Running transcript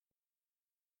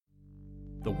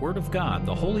The Word of God,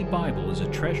 the Holy Bible, is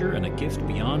a treasure and a gift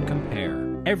beyond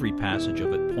compare. Every passage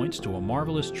of it points to a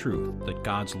marvelous truth that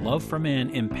God's love for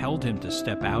man impelled him to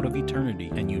step out of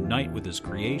eternity and unite with his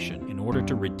creation in order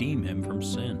to redeem him from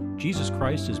sin. Jesus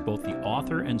Christ is both the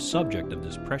author and subject of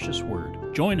this precious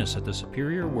Word. Join us at the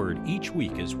Superior Word each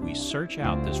week as we search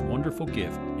out this wonderful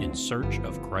gift in search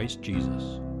of Christ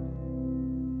Jesus.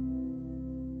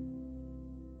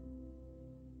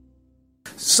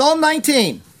 Psalm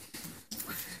 19.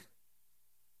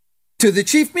 To the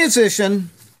chief musician,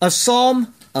 a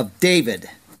psalm of David.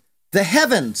 The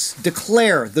heavens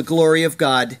declare the glory of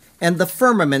God, and the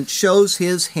firmament shows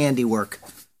his handiwork.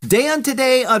 Day unto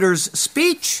day utters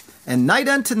speech, and night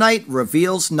unto night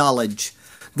reveals knowledge.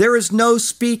 There is no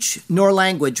speech nor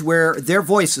language where their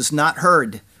voice is not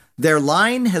heard. Their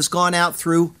line has gone out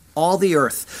through all the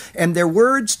earth, and their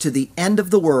words to the end of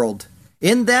the world.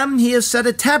 In them he has set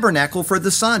a tabernacle for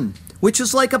the sun, which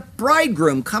is like a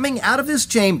bridegroom coming out of his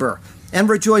chamber, and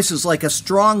rejoices like a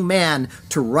strong man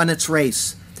to run its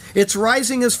race. Its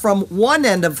rising is from one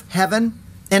end of heaven,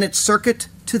 and its circuit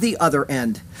to the other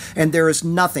end, and there is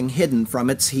nothing hidden from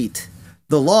its heat.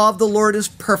 The law of the Lord is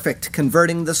perfect,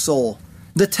 converting the soul.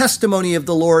 The testimony of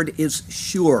the Lord is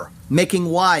sure, making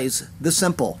wise the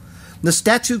simple. The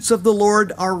statutes of the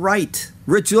Lord are right,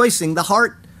 rejoicing the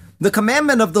heart. The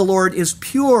commandment of the Lord is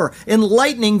pure,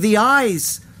 enlightening the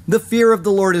eyes. The fear of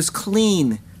the Lord is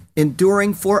clean,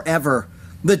 enduring forever.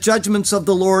 The judgments of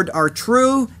the Lord are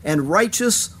true and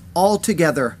righteous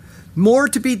altogether. More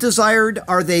to be desired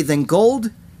are they than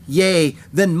gold, yea,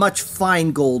 than much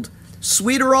fine gold.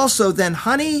 Sweeter also than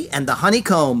honey and the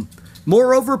honeycomb.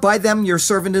 Moreover, by them your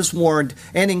servant is warned,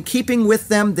 and in keeping with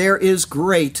them there is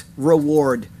great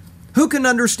reward. Who can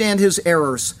understand his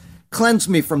errors? Cleanse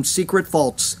me from secret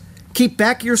faults. Keep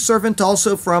back your servant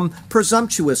also from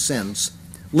presumptuous sins.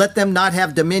 Let them not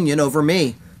have dominion over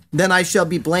me. Then I shall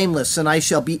be blameless, and I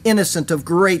shall be innocent of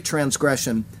great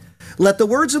transgression. Let the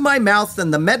words of my mouth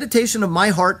and the meditation of my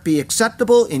heart be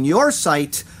acceptable in your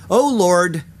sight, O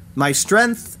Lord, my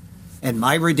strength and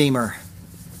my Redeemer.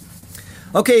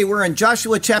 Okay, we're in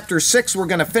Joshua chapter 6. We're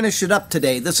going to finish it up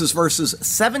today. This is verses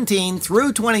 17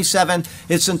 through 27.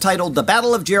 It's entitled The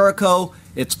Battle of Jericho.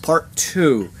 It's part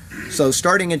 2. So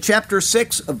starting in chapter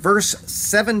 6, verse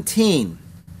 17.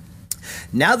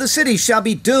 Now the city shall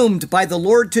be doomed by the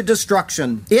Lord to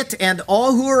destruction, it and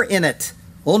all who are in it.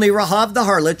 Only Rahab the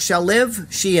harlot shall live,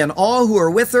 she and all who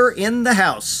are with her in the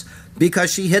house,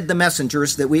 because she hid the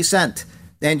messengers that we sent.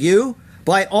 And you,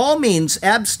 by all means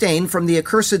abstain from the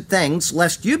accursed things,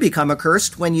 lest you become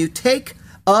accursed when you take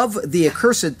of the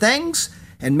accursed things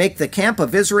and make the camp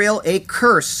of Israel a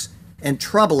curse and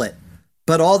trouble it.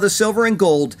 But all the silver and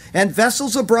gold and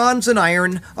vessels of bronze and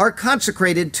iron are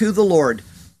consecrated to the Lord.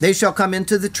 They shall come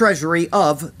into the treasury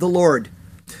of the Lord.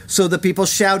 So the people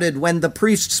shouted when the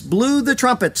priests blew the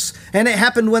trumpets, and it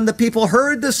happened when the people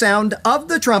heard the sound of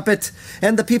the trumpet,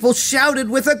 and the people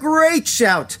shouted with a great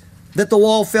shout, that the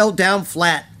wall fell down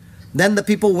flat. Then the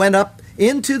people went up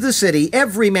into the city,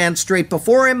 every man straight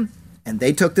before him, and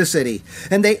they took the city.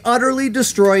 And they utterly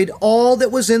destroyed all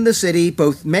that was in the city,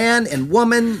 both man and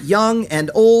woman, young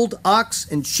and old,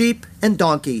 ox and sheep and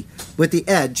donkey, with the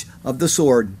edge of the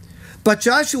sword. But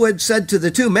Joshua had said to the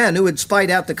 2 men who had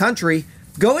spied out the country,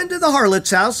 Go into the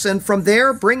harlot's house, and from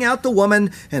there bring out the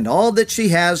woman and all that she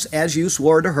has, as you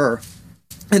swore to her.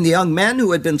 And the young men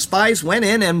who had been spies went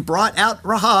in and brought out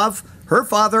Rahab, her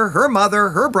father, her mother,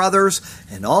 her brothers,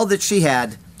 and all that she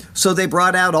had. So they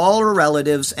brought out all her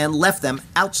relatives and left them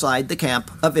outside the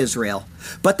camp of Israel.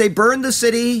 But they burned the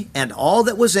city and all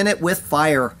that was in it with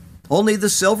fire. Only the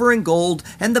silver and gold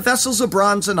and the vessels of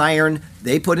bronze and iron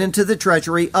they put into the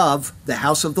treasury of the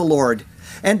house of the Lord.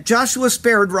 And Joshua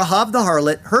spared Rahab the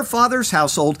harlot, her father's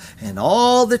household, and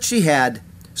all that she had.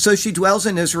 So she dwells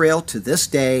in Israel to this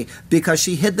day, because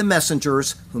she hid the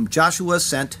messengers whom Joshua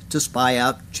sent to spy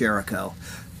out Jericho.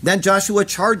 Then Joshua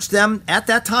charged them at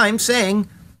that time, saying,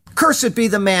 Cursed be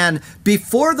the man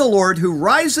before the Lord who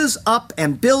rises up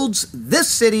and builds this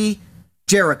city,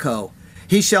 Jericho.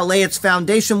 He shall lay its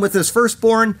foundation with his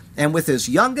firstborn, and with his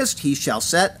youngest he shall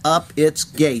set up its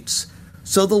gates.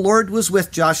 So the Lord was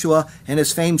with Joshua, and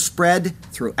his fame spread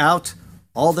throughout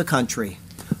all the country.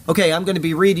 Okay, I'm going to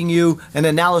be reading you an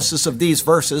analysis of these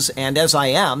verses, and as I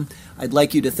am, I'd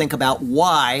like you to think about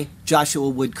why Joshua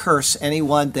would curse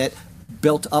anyone that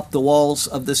built up the walls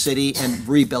of the city and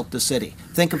rebuilt the city.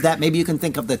 Think of that. Maybe you can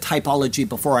think of the typology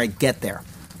before I get there.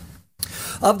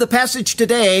 Of the passage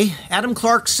today, Adam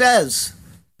Clark says,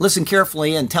 listen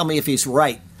carefully and tell me if he's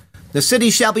right. The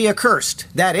city shall be accursed.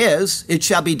 That is, it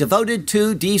shall be devoted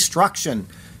to destruction.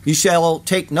 You shall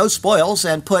take no spoils,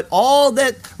 and put all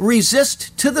that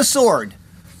resist to the sword.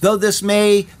 Though this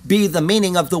may be the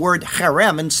meaning of the word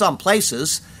harem in some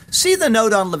places, see the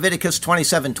note on Leviticus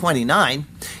 27:29.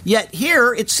 Yet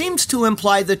here it seems to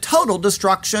imply the total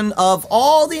destruction of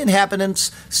all the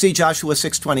inhabitants. See Joshua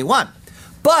 6:21.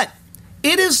 But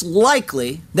it is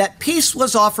likely that peace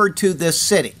was offered to this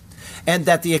city, and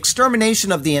that the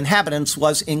extermination of the inhabitants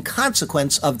was in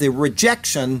consequence of the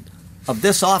rejection of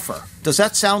this offer. Does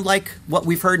that sound like what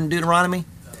we've heard in Deuteronomy?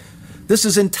 This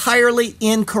is entirely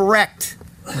incorrect.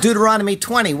 Deuteronomy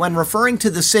 20, when referring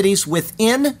to the cities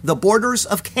within the borders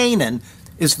of Canaan,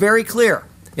 is very clear.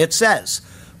 It says,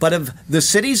 "But of the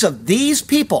cities of these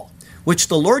people, which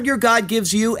the Lord your God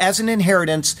gives you as an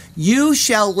inheritance, you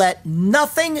shall let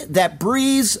nothing that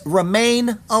breathes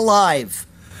remain alive.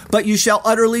 But you shall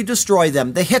utterly destroy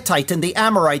them, the Hittite and the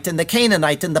Amorite and the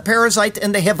Canaanite and the Perizzite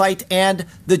and the Hivite and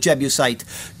the Jebusite,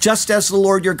 just as the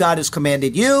Lord your God has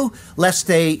commanded you, lest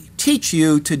they teach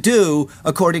you to do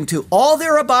according to all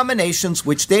their abominations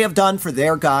which they have done for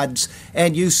their gods,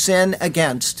 and you sin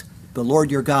against the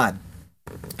Lord your God."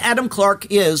 Adam Clarke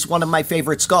is one of my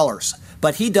favorite scholars,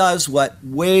 but he does what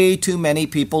way too many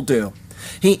people do.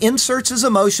 He inserts his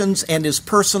emotions and his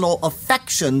personal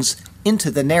affections into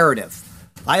the narrative.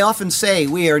 I often say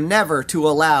we are never to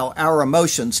allow our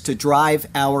emotions to drive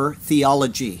our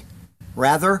theology.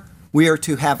 Rather, we are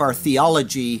to have our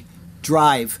theology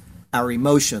drive our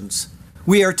emotions.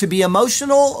 We are to be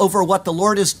emotional over what the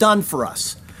Lord has done for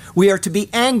us. We are to be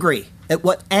angry at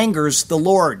what angers the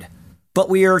Lord. But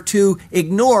we are to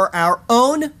ignore our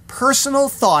own personal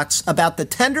thoughts about the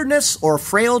tenderness or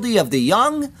frailty of the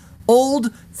young, old,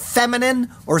 feminine,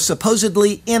 or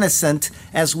supposedly innocent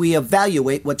as we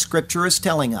evaluate what Scripture is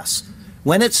telling us.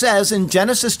 When it says in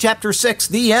Genesis chapter 6,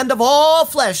 "The end of all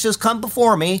flesh has come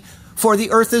before me, for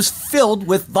the earth is filled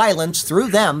with violence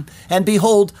through them, and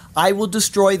behold, I will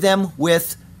destroy them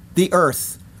with the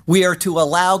earth." We are to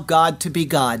allow God to be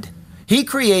God. He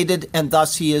created, and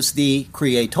thus he is the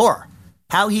creator.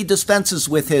 How he dispenses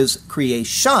with his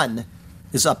creation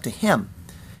is up to him.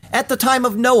 At the time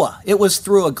of Noah, it was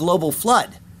through a global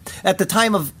flood. At the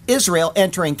time of Israel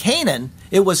entering Canaan,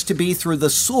 it was to be through the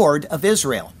sword of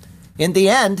Israel. In the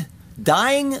end,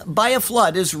 dying by a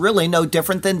flood is really no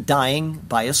different than dying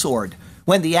by a sword.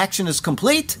 When the action is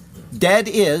complete, dead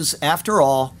is, after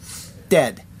all,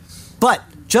 dead. But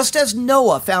just as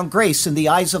Noah found grace in the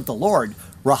eyes of the Lord,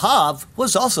 Rahab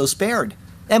was also spared.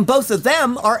 And both of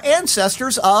them are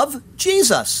ancestors of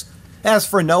Jesus. As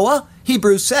for Noah,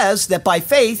 Hebrews says that by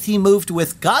faith he moved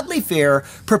with godly fear,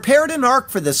 prepared an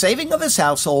ark for the saving of his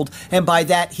household, and by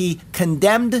that he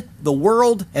condemned the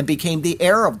world and became the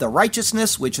heir of the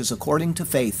righteousness which is according to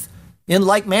faith. In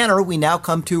like manner, we now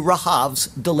come to Rahab's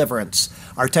deliverance.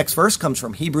 Our text verse comes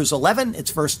from Hebrews 11,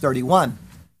 it's verse 31.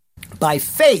 By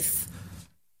faith,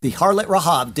 the harlot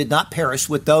Rahab did not perish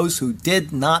with those who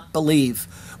did not believe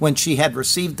when she had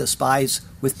received the spies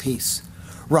with peace.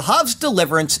 Rahab's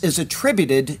deliverance is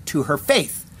attributed to her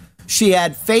faith. She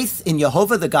had faith in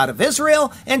Jehovah, the God of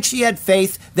Israel, and she had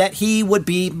faith that he would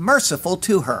be merciful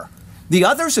to her. The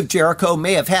others of Jericho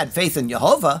may have had faith in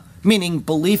Jehovah, meaning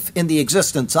belief in the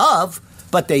existence of,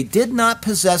 but they did not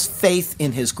possess faith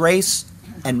in his grace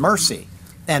and mercy.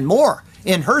 And more,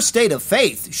 in her state of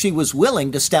faith, she was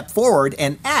willing to step forward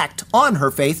and act on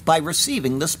her faith by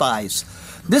receiving the spies.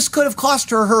 This could have cost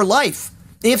her her life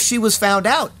if she was found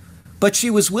out. But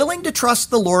she was willing to trust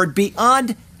the Lord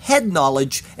beyond head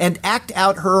knowledge and act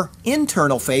out her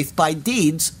internal faith by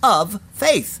deeds of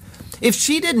faith. If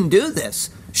she didn't do this,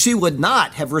 she would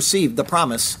not have received the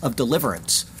promise of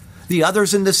deliverance. The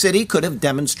others in the city could have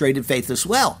demonstrated faith as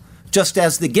well, just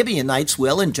as the Gibeonites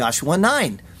will in Joshua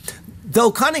 9.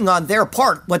 Though cunning on their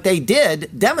part, what they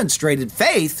did demonstrated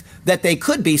faith that they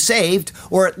could be saved,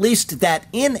 or at least that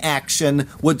inaction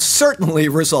would certainly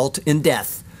result in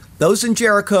death. Those in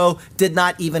Jericho did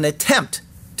not even attempt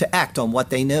to act on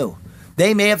what they knew.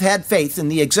 They may have had faith in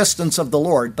the existence of the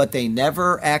Lord, but they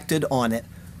never acted on it.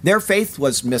 Their faith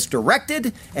was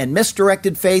misdirected, and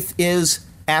misdirected faith is,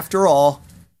 after all,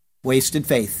 wasted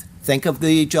faith. Think of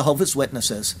the Jehovah's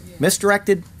Witnesses.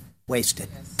 Misdirected, wasted.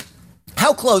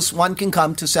 How close one can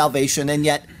come to salvation and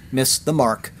yet miss the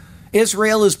mark.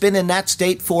 Israel has been in that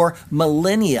state for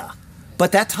millennia,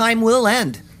 but that time will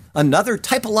end. Another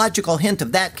typological hint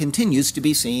of that continues to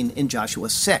be seen in Joshua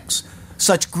 6.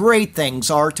 Such great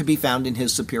things are to be found in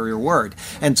his superior word.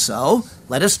 And so,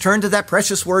 let us turn to that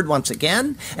precious word once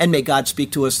again, and may God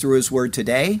speak to us through his word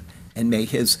today, and may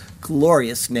his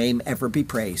glorious name ever be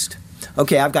praised.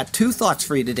 Okay, I've got two thoughts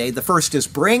for you today. The first is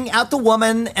bring out the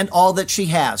woman and all that she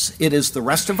has. It is the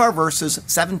rest of our verses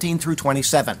 17 through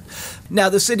 27. Now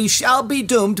the city shall be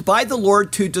doomed by the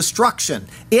Lord to destruction,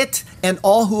 it and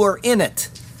all who are in it.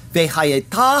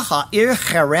 Vehayeta ha'ir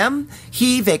cherem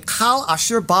hi vekal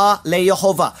asher ba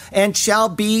leYehovah, and shall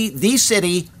be the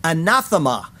city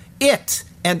anathema, it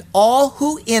and all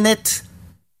who in it,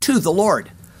 to the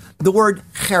Lord. The word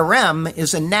cherem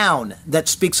is a noun that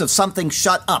speaks of something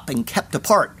shut up and kept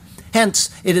apart.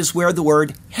 Hence, it is where the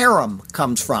word harem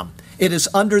comes from. It is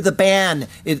under the ban.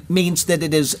 It means that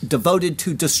it is devoted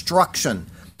to destruction.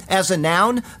 As a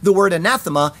noun, the word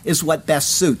anathema is what best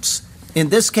suits. In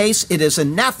this case, it is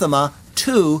anathema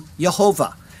to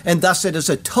Jehovah, and thus it is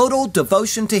a total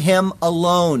devotion to him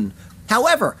alone.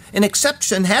 However, an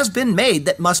exception has been made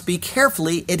that must be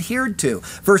carefully adhered to.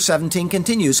 Verse 17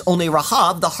 continues, only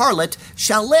Rahab the harlot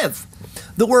shall live.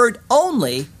 The word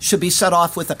only should be set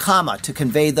off with a comma to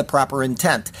convey the proper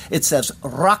intent. It says,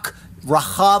 Rak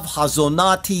Rahab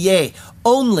hazonah tiyeh,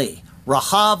 only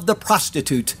Rahab the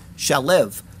prostitute shall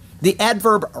live. The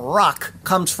adverb rak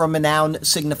comes from a noun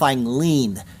signifying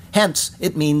lean. Hence,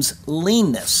 it means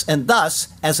leanness, and thus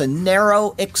as a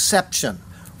narrow exception.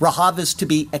 Rahab is to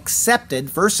be accepted.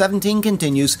 Verse 17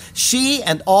 continues, she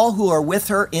and all who are with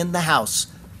her in the house.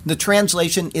 The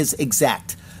translation is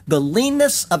exact. The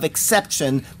leanness of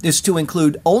exception is to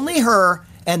include only her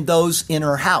and those in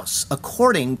her house,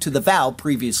 according to the vow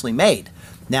previously made.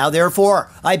 Now,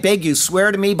 therefore, I beg you,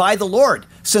 swear to me by the Lord,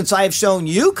 since I have shown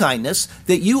you kindness,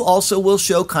 that you also will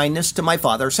show kindness to my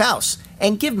father's house,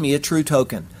 and give me a true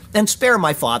token. And spare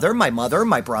my father, my mother,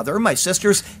 my brother, my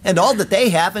sisters, and all that they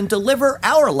have, and deliver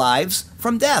our lives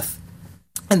from death.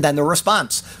 And then the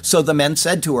response. So the men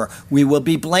said to her, we will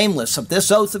be blameless of this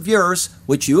oath of yours,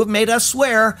 which you have made us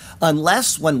swear,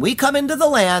 unless when we come into the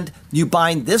land, you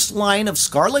bind this line of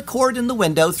scarlet cord in the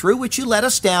window through which you let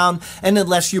us down, and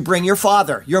unless you bring your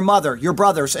father, your mother, your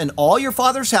brothers, and all your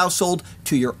father's household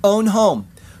to your own home.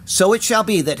 So it shall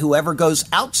be that whoever goes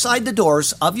outside the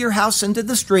doors of your house into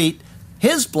the street,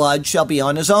 his blood shall be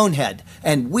on his own head,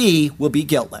 and we will be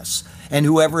guiltless. And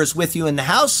whoever is with you in the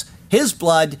house, his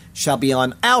blood shall be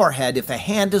on our head if a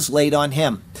hand is laid on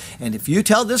him. And if you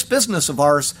tell this business of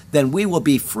ours, then we will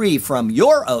be free from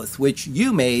your oath which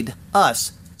you made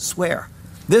us swear.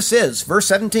 This is, verse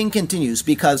 17 continues,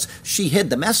 because she hid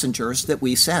the messengers that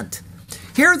we sent.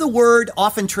 Here the word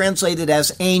often translated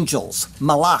as angels,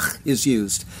 malach, is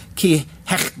used. Ki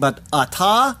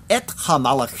hechbata et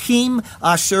hamalachim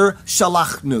asher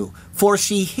shalachnu, for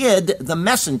she hid the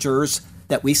messengers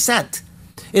that we sent.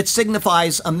 It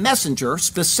signifies a messenger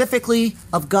specifically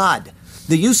of God.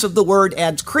 The use of the word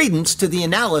adds credence to the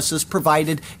analysis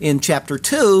provided in chapter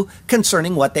 2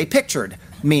 concerning what they pictured,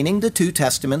 meaning the two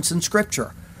testaments in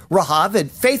Scripture. Rahab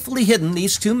had faithfully hidden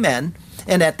these two men,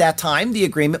 and at that time the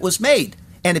agreement was made,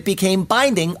 and it became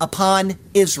binding upon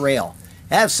Israel.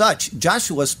 As such,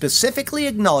 Joshua specifically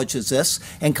acknowledges this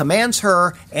and commands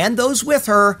her and those with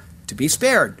her to be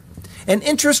spared. An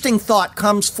interesting thought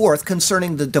comes forth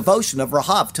concerning the devotion of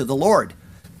Rahab to the Lord.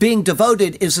 Being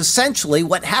devoted is essentially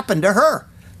what happened to her,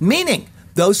 meaning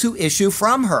those who issue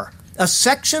from her. A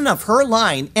section of her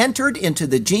line entered into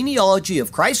the genealogy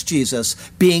of Christ Jesus,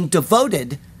 being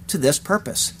devoted to this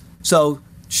purpose. So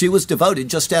she was devoted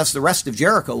just as the rest of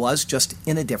Jericho was, just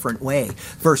in a different way.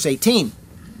 Verse 18,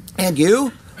 and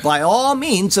you, by all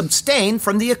means, abstain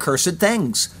from the accursed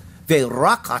things.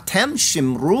 Ve'rak atem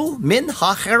shimru min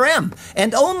hacherem,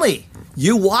 and only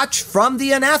you watch from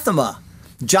the anathema.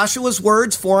 Joshua's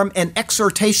words form an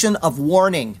exhortation of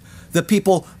warning. The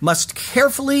people must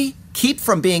carefully keep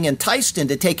from being enticed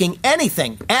into taking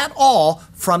anything at all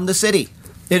from the city.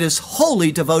 It is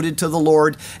wholly devoted to the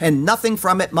Lord, and nothing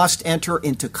from it must enter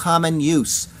into common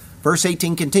use. Verse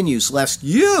 18 continues, lest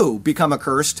you become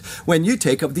accursed when you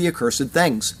take of the accursed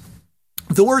things.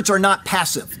 The words are not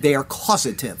passive, they are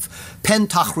causative. Pen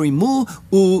tachrimu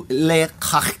u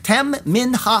lekachtem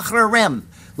min hachrem,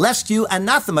 lest you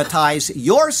anathematize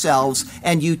yourselves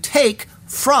and you take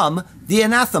from the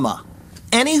anathema.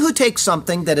 Any who takes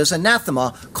something that is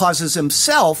anathema causes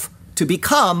himself to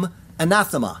become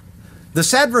anathema. The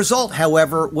sad result,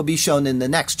 however, will be shown in the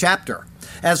next chapter.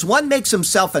 As one makes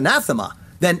himself anathema,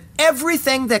 then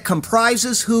everything that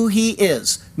comprises who he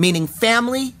is, meaning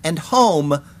family and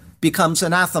home, becomes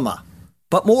anathema.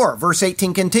 But more, verse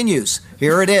 18 continues.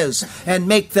 Here it is. And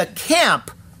make the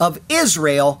camp of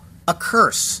Israel a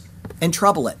curse and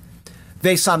trouble it.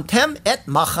 Vesamtem et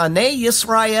machane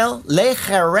Yisrael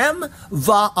lecherem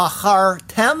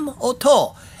va'achartem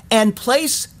oto. And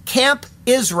place camp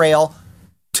Israel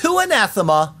to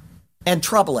anathema and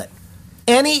trouble it.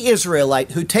 Any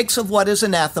Israelite who takes of what is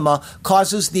anathema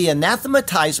causes the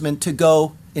anathematizement to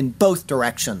go in both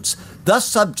directions, thus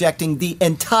subjecting the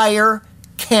entire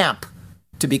camp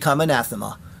to become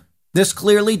anathema. This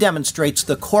clearly demonstrates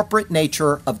the corporate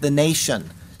nature of the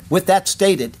nation. With that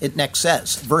stated, it next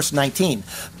says, verse 19,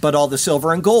 but all the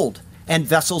silver and gold, and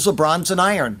vessels of bronze and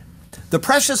iron. The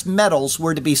precious metals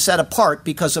were to be set apart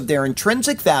because of their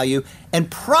intrinsic value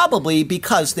and probably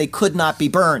because they could not be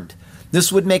burned.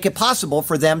 This would make it possible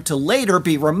for them to later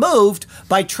be removed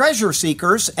by treasure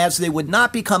seekers, as they would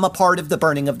not become a part of the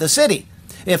burning of the city.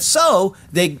 If so,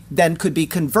 they then could be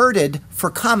converted for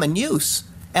common use.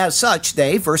 As such,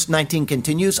 they, verse 19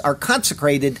 continues, are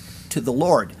consecrated to the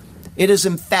Lord. It is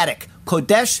emphatic.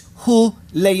 Kodesh hu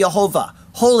le-Yehovah.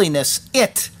 Holiness,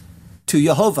 it, to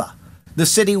Yehovah. The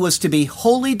city was to be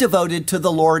wholly devoted to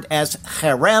the Lord as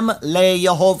cherem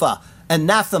le-Yehovah,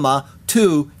 anathema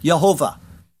to Yehovah.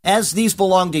 As these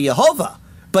belong to Yehovah,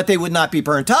 but they would not be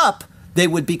burnt up, they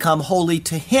would become holy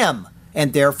to him.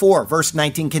 And therefore, verse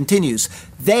 19 continues,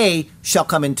 they shall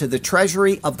come into the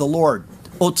treasury of the Lord.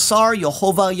 Otsar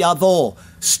Yehovah Yavo,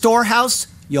 storehouse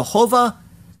Yehovah,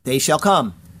 they shall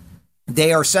come.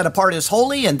 They are set apart as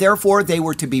holy, and therefore they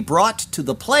were to be brought to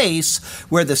the place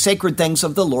where the sacred things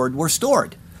of the Lord were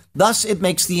stored. Thus it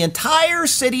makes the entire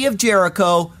city of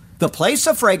Jericho, the place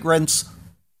of fragrance,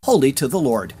 holy to the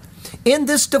Lord. In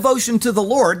this devotion to the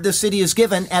Lord, the city is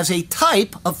given as a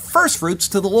type of firstfruits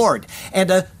to the Lord, and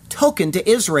a token to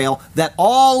Israel that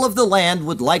all of the land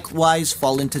would likewise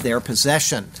fall into their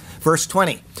possession. Verse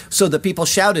 20, so the people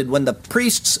shouted when the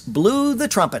priests blew the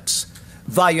trumpets,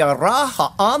 Vayara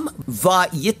ha'am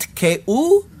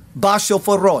vayitkeu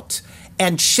bashofarot,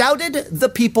 and shouted the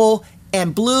people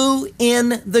and blew in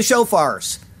the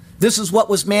shofars. This is what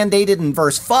was mandated in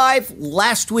verse 5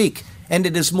 last week, and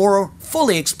it is more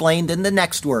fully explained in the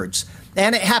next words.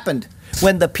 And it happened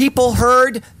when the people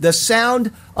heard the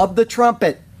sound of the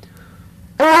trumpet.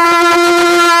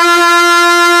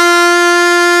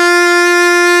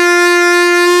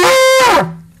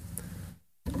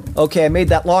 Okay, I made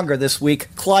that longer this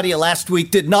week. Claudia last week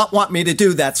did not want me to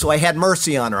do that, so I had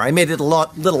mercy on her. I made it a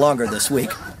little longer this week.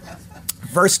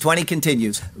 Verse 20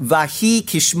 continues, Vahi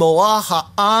kishmoa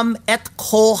ha'am et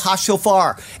kol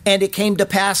hashofar. And it came to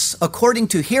pass, according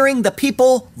to hearing the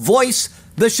people voice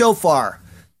the shofar.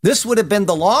 This would have been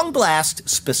the long blast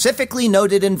specifically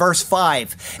noted in verse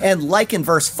 5. And like in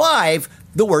verse 5,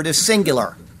 the word is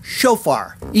singular,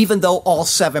 shofar, even though all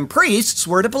 7 priests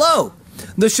were to blow.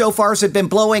 The shofars had been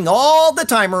blowing all the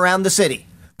time around the city.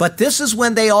 But this is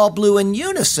when they all blew in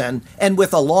unison and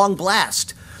with a long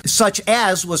blast, such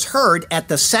as was heard at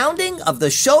the sounding of the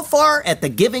shofar at the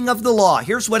giving of the law.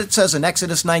 Here's what it says in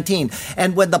Exodus 19.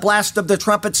 And when the blast of the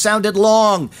trumpet sounded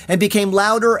long and became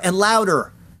louder and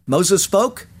louder, Moses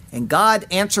spoke, and God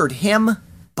answered him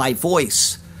by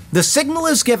voice. The signal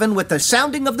is given with the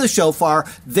sounding of the shofar.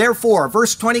 Therefore,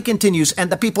 verse 20 continues,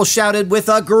 and the people shouted with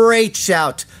a great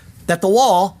shout that the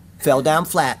wall fell down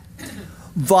flat.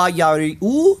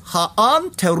 Vayari'u ha'am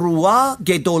teruah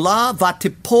gedola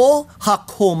vatipo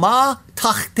hakoma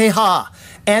tachteha.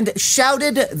 And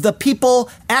shouted the people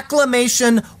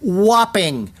acclamation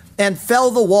whopping, and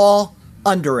fell the wall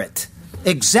under it.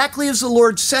 Exactly as the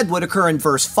Lord said would occur in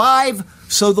verse 5,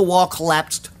 so the wall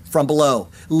collapsed from below,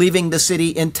 leaving the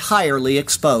city entirely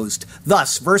exposed.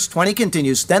 Thus, verse 20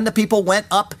 continues, then the people went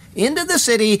up into the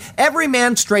city, every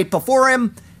man straight before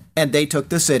him, and they took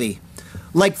the city.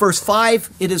 Like verse 5,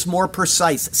 it is more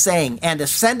precise, saying, and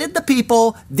ascended the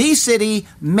people, the city,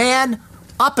 man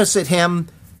opposite him,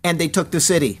 and they took the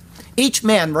city. Each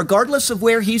man, regardless of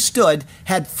where he stood,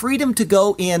 had freedom to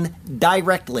go in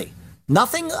directly.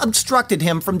 Nothing obstructed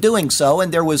him from doing so,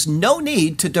 and there was no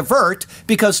need to divert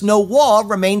because no wall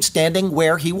remained standing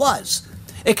where he was.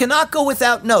 It cannot go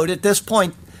without note at this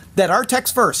point that our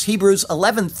text verse, Hebrews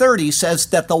 11:30, says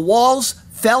that the walls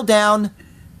fell down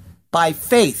by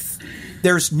faith.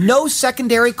 There's no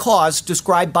secondary cause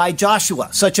described by Joshua,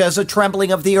 such as a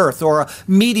trembling of the earth or a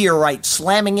meteorite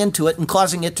slamming into it and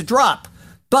causing it to drop.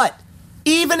 But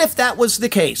even if that was the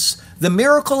case, the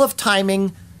miracle of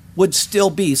timing would still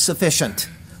be sufficient.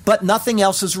 But nothing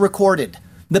else is recorded.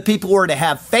 The people were to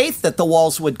have faith that the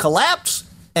walls would collapse,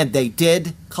 and they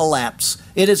did collapse.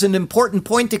 It is an important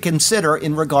point to consider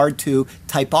in regard to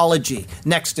typology.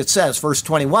 Next it says, verse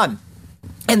 21,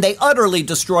 and they utterly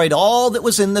destroyed all that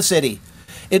was in the city.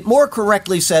 It more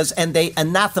correctly says, and they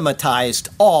anathematized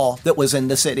all that was in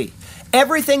the city.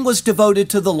 Everything was devoted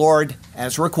to the Lord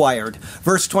as required.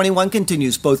 Verse 21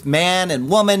 continues, both man and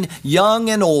woman, young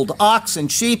and old, ox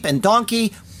and sheep and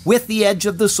donkey, with the edge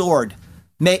of the sword.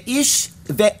 Me'ish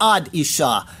ve'ad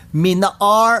isha,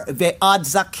 mina'ar ve'ad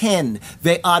zaken,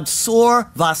 ve'ad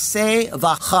sor vase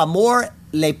v'chamor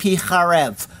lepi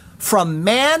charev. From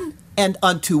man and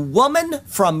unto woman,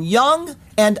 from young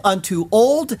and unto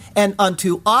old, and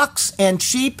unto ox and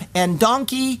sheep and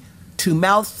donkey, to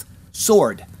mouth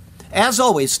sword. As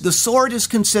always, the sword is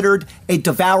considered a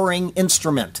devouring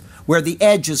instrument, where the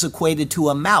edge is equated to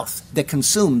a mouth that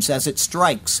consumes as it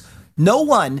strikes. No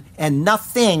one and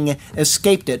nothing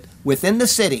escaped it within the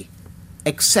city,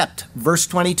 except, verse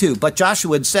 22, but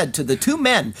Joshua had said to the two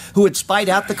men who had spied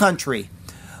out the country,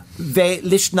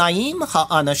 Ve'lishnaim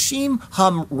ha'anashim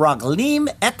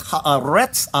hamraglim et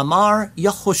ha'aretz amar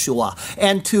Yehoshua.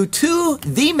 And to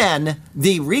the men,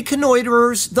 the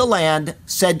reconnoiterers the land,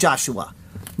 said Joshua.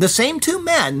 The same two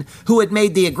men who had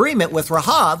made the agreement with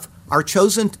Rahav are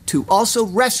chosen to also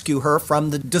rescue her from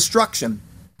the destruction.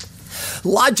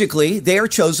 Logically, they are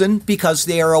chosen because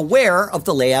they are aware of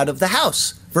the layout of the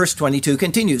house. Verse 22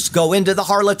 continues, go into the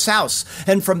harlot's house,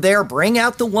 and from there bring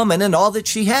out the woman and all that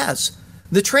she has.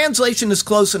 The translation is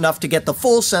close enough to get the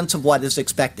full sense of what is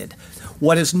expected.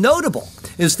 What is notable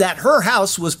is that her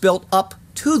house was built up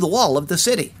to the wall of the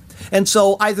city. And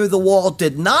so either the wall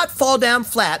did not fall down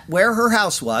flat where her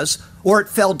house was, or it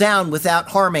fell down without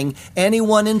harming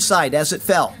anyone inside as it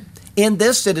fell. In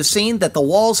this, it is seen that the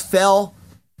walls fell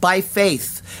by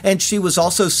faith, and she was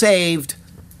also saved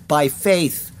by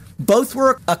faith. Both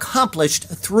were accomplished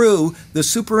through the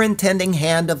superintending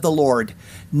hand of the Lord.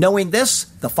 Knowing this,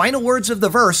 the final words of the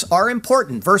verse are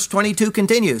important. Verse 22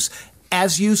 continues,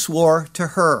 as you swore to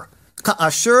her,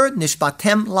 ka'asher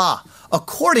nishbatem la,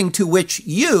 according to which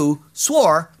you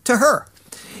swore to her.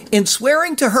 In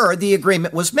swearing to her, the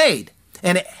agreement was made,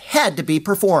 and it had to be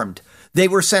performed. They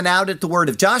were sent out at the word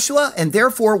of Joshua, and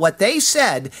therefore what they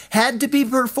said had to be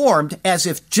performed as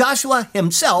if Joshua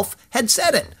himself had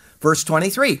said it. Verse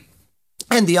 23.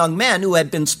 And the young men who had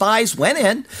been spies went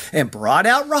in and brought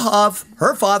out Rahav,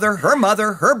 her father, her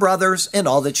mother, her brothers, and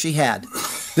all that she had.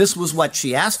 This was what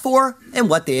she asked for and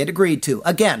what they had agreed to.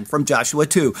 Again, from Joshua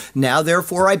 2. Now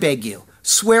therefore I beg you,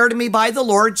 swear to me by the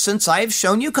Lord, since I have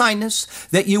shown you kindness,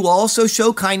 that you will also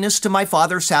show kindness to my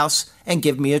father's house and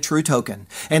give me a true token,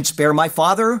 and spare my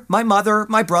father, my mother,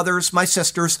 my brothers, my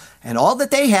sisters, and all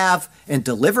that they have, and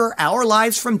deliver our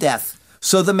lives from death.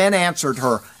 So the men answered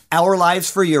her, our lives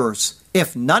for yours,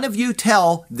 if none of you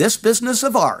tell this business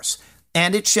of ours.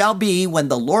 And it shall be, when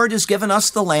the Lord has given us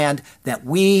the land, that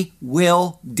we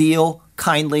will deal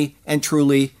kindly and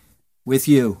truly with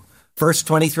you. Verse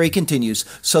 23 continues,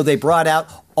 so they brought out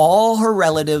all her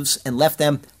relatives and left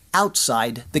them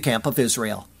outside the camp of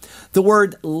Israel. The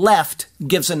word left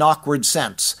gives an awkward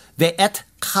sense. Ve'et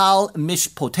kal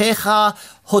mishpotecha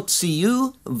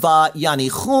hotziu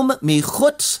va'yanichum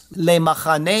michutz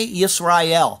lemachane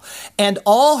Yisrael. And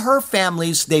all her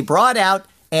families they brought out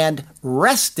and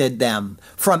wrested them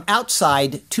from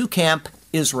outside to camp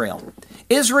Israel.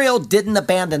 Israel didn't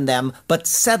abandon them, but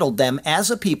settled them as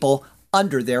a people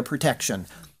under their protection.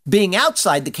 Being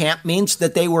outside the camp means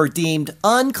that they were deemed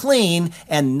unclean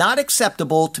and not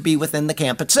acceptable to be within the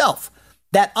camp itself.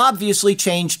 That obviously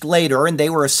changed later, and they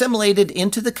were assimilated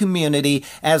into the community,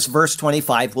 as verse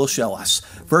 25 will show us.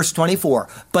 Verse 24,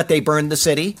 but they burned the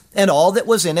city and all that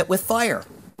was in it with fire.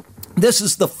 This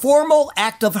is the formal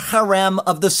act of harem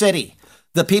of the city.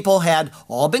 The people had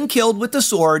all been killed with the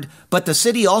sword, but the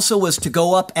city also was to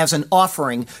go up as an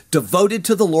offering devoted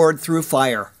to the Lord through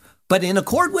fire. But in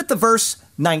accord with the verse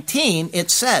 19,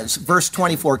 it says, verse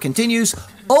 24 continues,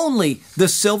 only the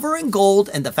silver and gold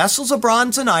and the vessels of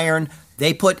bronze and iron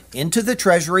they put into the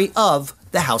treasury of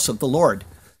the house of the Lord.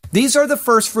 These are the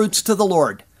first fruits to the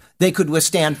Lord. They could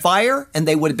withstand fire, and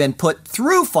they would have been put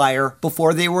through fire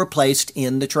before they were placed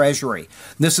in the treasury.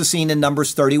 This is seen in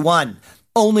Numbers 31.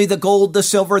 Only the gold, the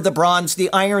silver, the bronze,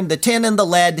 the iron, the tin, and the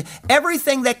lead,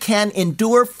 everything that can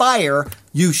endure fire,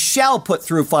 you shall put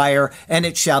through fire, and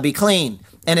it shall be clean,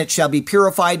 and it shall be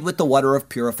purified with the water of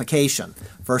purification.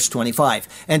 Verse 25,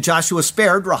 and Joshua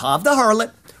spared Rahav the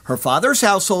harlot, her father's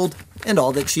household, and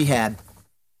all that she had.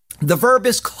 The verb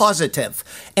is causative,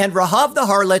 and Rahav the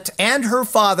harlot and her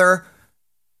father,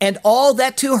 and all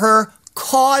that to her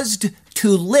caused to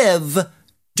live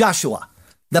Joshua.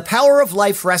 The power of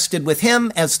life rested with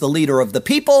him as the leader of the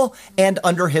people and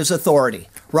under his authority.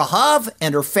 Rahav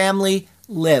and her family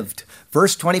lived.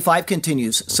 Verse 25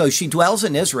 continues, so she dwells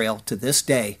in Israel to this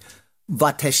day.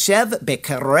 Vateshev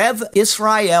bekerev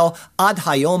Israel ad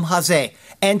hayom hazeh.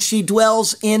 And she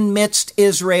dwells in midst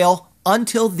Israel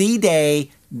until the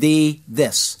day,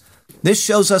 this. This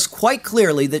shows us quite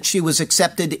clearly that she was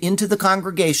accepted into the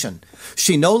congregation.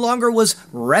 She no longer was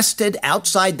rested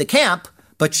outside the camp,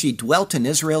 but she dwelt in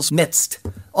Israel's midst.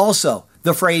 Also,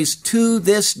 the phrase "to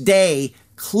this day"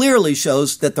 clearly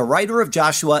shows that the writer of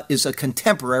Joshua is a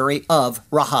contemporary of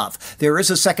Rahav. There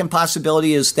is a second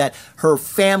possibility, is that her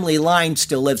family line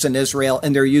still lives in Israel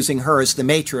and they're using her as the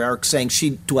matriarch, saying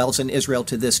she dwells in Israel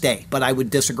to this day. But I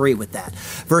would disagree with that.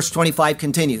 Verse 25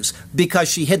 continues, because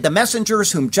she hid the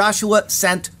messengers whom Joshua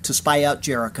sent to spy out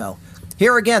Jericho.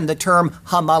 Here again, the term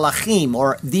hamalachim,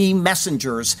 or the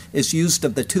messengers, is used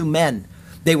of the two men.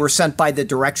 They were sent by the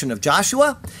direction of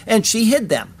Joshua, and she hid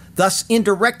them, thus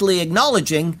indirectly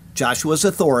acknowledging Joshua's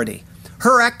authority.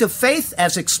 Her act of faith,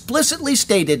 as explicitly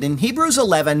stated in Hebrews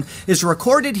 11, is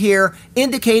recorded here,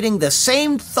 indicating the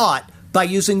same thought by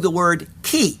using the word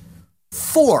ki,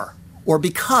 for, or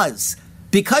because.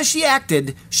 Because she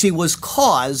acted, she was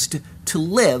caused to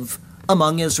live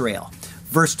among Israel.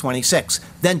 Verse 26,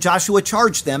 then Joshua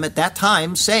charged them at that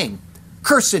time, saying,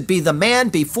 cursed be the man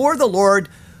before the Lord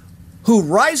who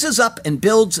rises up and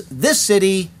builds this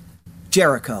city,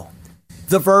 Jericho.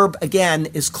 The verb, again,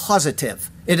 is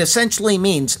causative. It essentially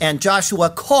means, and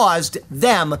Joshua caused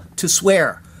them to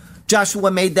swear. Joshua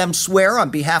made them swear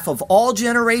on behalf of all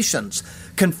generations,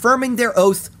 confirming their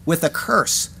oath with a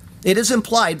curse. It is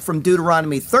implied from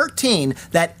Deuteronomy 13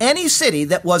 that any city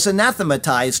that was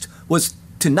anathematized was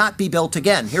to not be built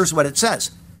again. Here's what it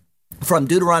says. From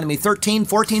Deuteronomy 13,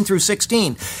 14 through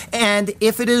 16. And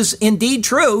if it is indeed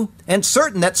true and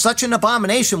certain that such an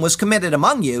abomination was committed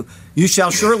among you, you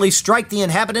shall surely strike the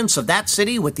inhabitants of that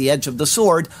city with the edge of the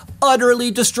sword,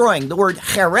 utterly destroying the word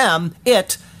cherem,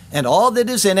 it, and all that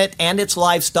is in it and its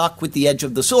livestock with the edge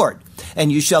of the sword.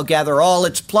 And you shall gather all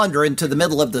its plunder into the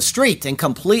middle of the street and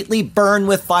completely burn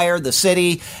with fire the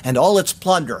city and all its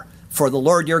plunder. For the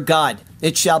Lord your God,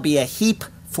 it shall be a heap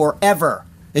forever.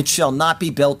 It shall not be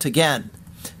built again.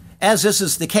 As this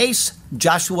is the case,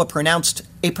 Joshua pronounced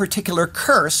a particular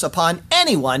curse upon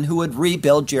anyone who would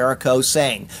rebuild Jericho,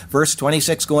 saying, verse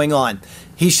 26 going on,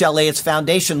 he shall lay its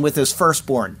foundation with his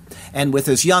firstborn, and with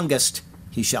his youngest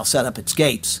he shall set up its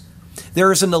gates.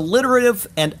 There is an alliterative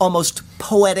and almost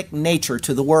poetic nature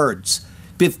to the words.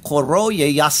 Bivkoro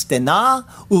yeyastena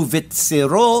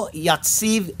uvitziro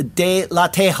yatziv de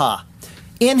lateha.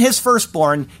 In his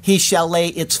firstborn he shall lay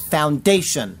its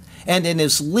foundation, and in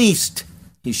his least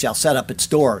he shall set up its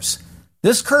doors.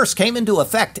 This curse came into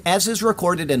effect as is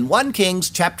recorded in 1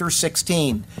 Kings chapter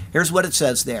 16. Here's what it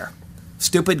says there.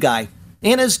 Stupid guy.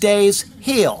 In his days,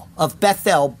 Heel of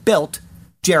Bethel built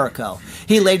Jericho.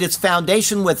 He laid its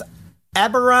foundation with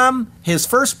Abiram, his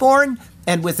firstborn,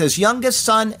 and with his youngest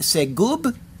son,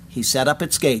 Segub, he set up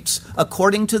its gates,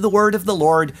 according to the word of the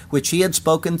Lord, which he had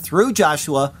spoken through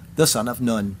Joshua, the son of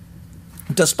Nun.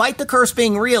 Despite the curse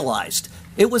being realized,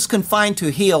 it was confined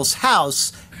to Heel's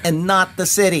house and not the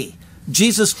city.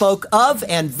 Jesus spoke of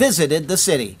and visited the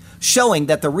city, showing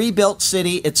that the rebuilt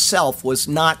city itself was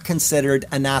not considered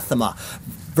anathema.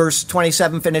 Verse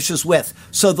 27 finishes with,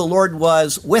 so the Lord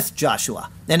was with Joshua,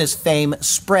 and his fame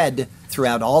spread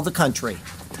throughout all the country.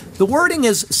 The wording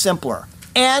is simpler.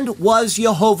 And was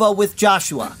Jehovah with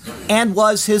Joshua, and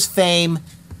was his fame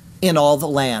in all the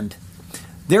land.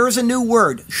 There is a new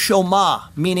word, shomah,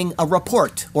 meaning a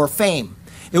report or fame.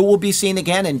 It will be seen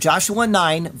again in Joshua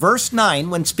 9, verse 9,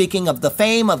 when speaking of the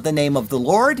fame of the name of the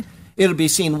Lord. It'll be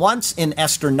seen once in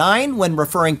Esther 9 when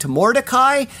referring to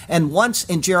Mordecai, and once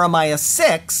in Jeremiah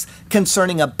 6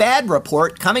 concerning a bad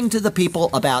report coming to the people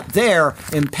about their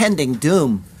impending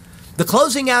doom. The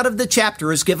closing out of the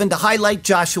chapter is given to highlight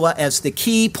Joshua as the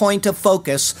key point of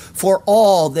focus for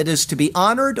all that is to be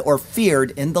honored or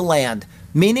feared in the land,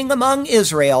 meaning among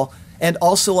Israel and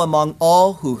also among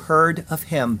all who heard of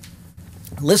him.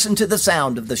 Listen to the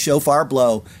sound of the shofar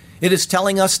blow. It is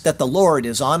telling us that the Lord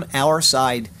is on our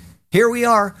side. Here we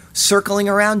are, circling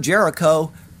around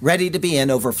Jericho, ready to be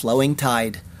in overflowing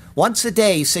tide. Once a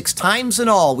day, 6 times in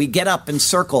all, we get up and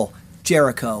circle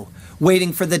Jericho,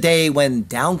 waiting for the day when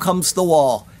down comes the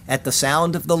wall at the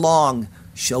sound of the long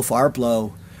shofar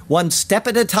blow. 1 step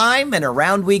at a time and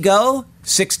around we go.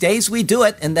 6 days we do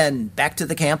it, and then back to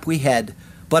the camp we head.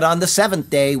 But on the 7th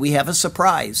day we have a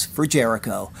surprise for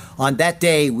Jericho. On that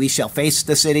day we shall face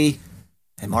the city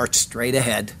and march straight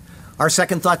ahead. Our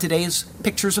second thought today is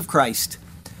pictures of Christ.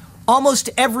 Almost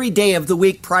every day of the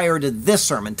week prior to this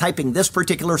sermon, typing this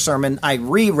particular sermon, I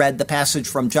reread the passage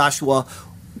from Joshua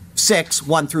 6,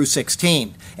 1 through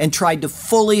 16, and tried to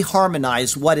fully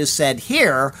harmonize what is said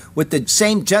here with the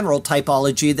same general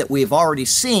typology that we have already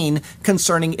seen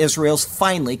concerning Israel's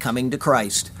finally coming to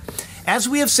Christ. As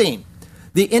we have seen,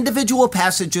 the individual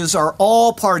passages are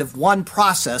all part of one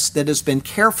process that has been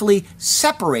carefully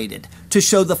separated to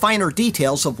show the finer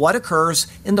details of what occurs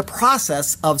in the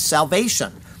process of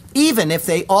salvation. even if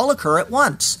they all occur at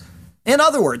once. In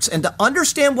other words, and to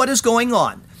understand what is going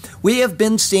on, we have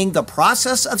been seeing the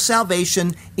process of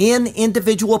salvation in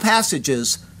individual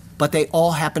passages, but they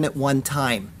all happen at one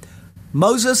time.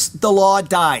 Moses, the law,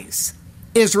 dies.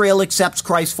 Israel accepts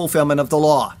Christ's fulfillment of the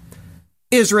law.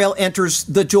 Israel enters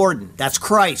the Jordan. That's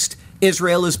Christ.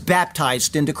 Israel is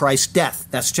baptized into Christ's death.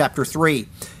 That's chapter 3.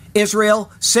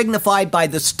 Israel, signified by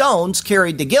the stones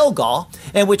carried to Gilgal,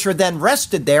 and which are then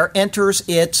rested there, enters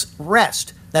its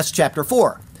rest. That's chapter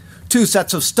 4. 2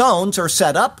 sets of stones are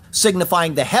set up,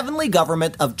 signifying the heavenly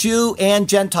government of Jew and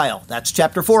Gentile. That's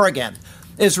chapter 4 again.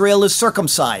 Israel is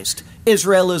circumcised.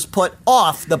 Israel is put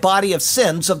off the body of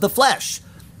sins of the flesh.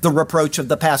 The reproach of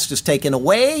the past is taken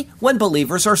away when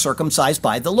believers are circumcised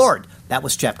by the Lord. That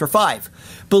was chapter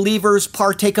 5. Believers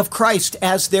partake of Christ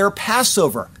as their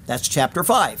Passover. That's chapter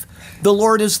 5. The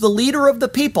Lord is the leader of the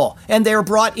people, and they are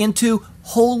brought into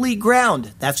holy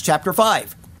ground. That's chapter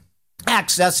 5.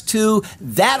 Access to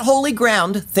that holy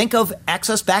ground, think of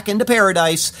access back into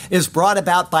paradise, is brought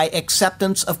about by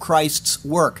acceptance of Christ's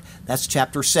work. That's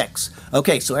chapter 6.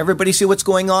 Okay, so everybody see what's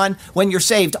going on? When you're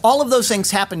saved, all of those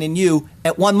things happen in you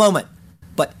at one moment.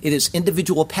 But it is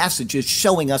individual passages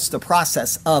showing us the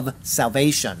process of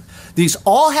salvation. These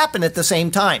all happen at the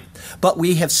same time, but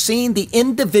we have seen the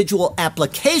individual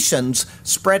applications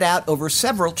spread out over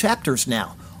several chapters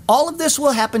now. All of this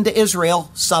will happen to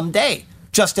Israel someday,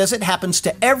 just as it happens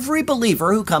to every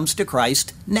believer who comes to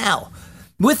Christ now.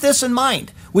 With this in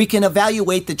mind, we can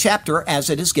evaluate the chapter as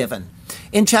it is given.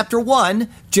 In chapter 1,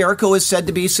 Jericho is said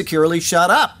to be securely shut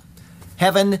up.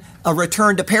 Heaven, a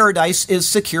return to paradise, is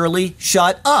securely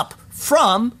shut up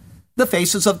from the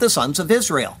faces of the sons of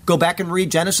Israel. Go back and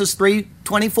read Genesis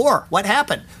 3:24. What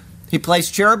happened? He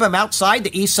placed cherubim outside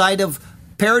the east side of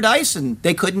paradise, and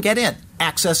they couldn't get in.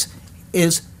 Access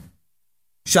is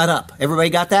shut up. Everybody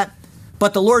got that?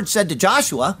 But the Lord said to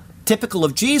Joshua, typical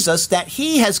of Jesus, that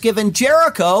he has given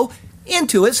Jericho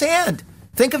into his hand.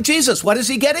 Think of Jesus. What is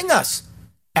he getting us?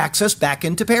 Access back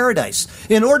into paradise.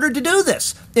 In order to do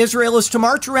this, Israel is to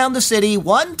march around the city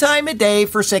one time a day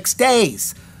for 6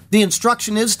 days. The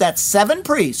instruction is that 7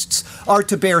 priests are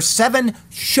to bear 7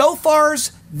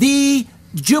 shofars, the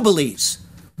jubilees.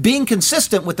 Being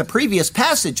consistent with the previous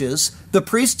passages, the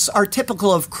priests are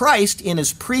typical of Christ in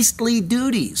his priestly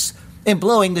duties. In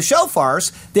blowing the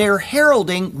shofars, they are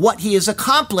heralding what he has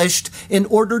accomplished in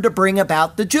order to bring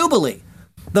about the jubilee.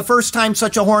 The first time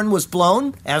such a horn was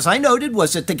blown, as I noted,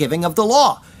 was at the giving of the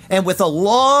law, and with a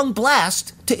long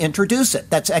blast to introduce it.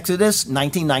 That's Exodus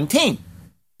 19:19.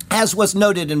 As was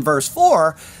noted in verse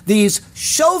 4, these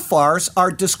shofars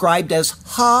are described as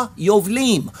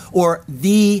ha-yovlim, or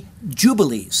the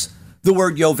jubilees. The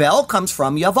word yovel comes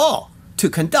from yaval, to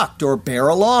conduct or bear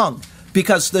along.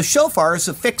 Because the shofar is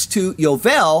affixed to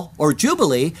yovel, or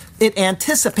jubilee, it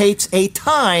anticipates a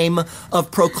time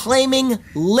of proclaiming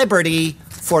liberty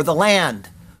for the land.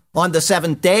 On the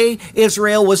 7th day,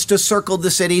 Israel was to circle the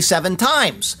city 7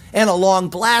 times, and a long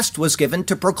blast was given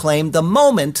to proclaim the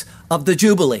moment of the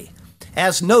Jubilee.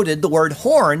 As noted, the word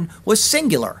horn was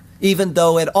singular, even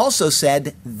though it also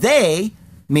said they,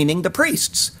 meaning the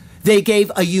priests. They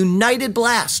gave a united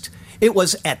blast. It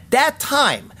was at that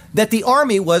time that the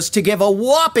army was to give a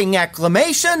whopping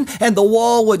acclamation, and the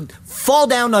wall would fall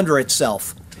down under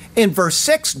itself. In verse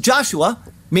 6, Joshua,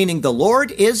 meaning the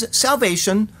Lord is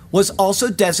salvation, was also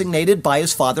designated by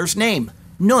his father's name,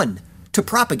 Nun, to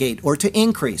propagate or to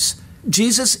increase.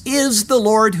 Jesus is the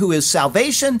Lord who is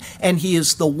salvation, and he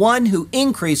is the one who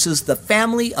increases the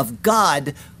family of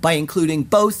God by including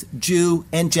both Jew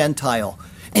and Gentile.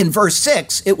 In verse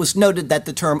 6, it was noted that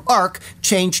the term ark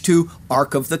changed to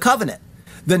Ark of the Covenant.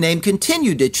 The name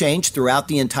continued to change throughout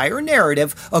the entire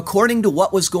narrative according to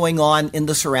what was going on in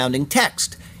the surrounding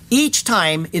text. Each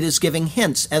time it is giving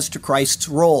hints as to Christ's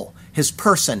role, his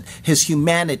person, his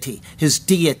humanity, his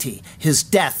deity, his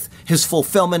death, his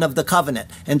fulfillment of the covenant,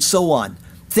 and so on.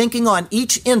 Thinking on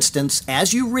each instance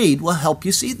as you read will help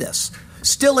you see this.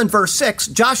 Still in verse 6,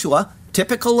 Joshua,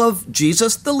 typical of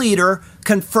Jesus the leader,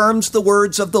 confirms the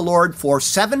words of the Lord for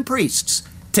 7 priests,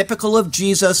 typical of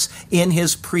Jesus in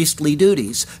his priestly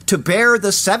duties, to bear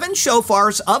the 7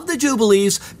 shofars of the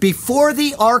Jubilees before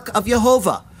the ark of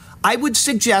Jehovah. I would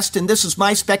suggest, and this is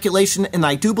my speculation, and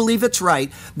I do believe it's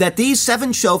right, that these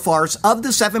 7 shofars of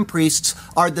the 7 priests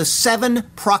are the 7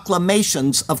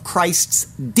 proclamations of Christ's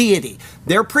deity.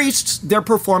 They're priests, they're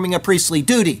performing a priestly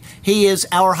duty. He is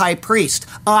our high priest.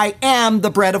 I am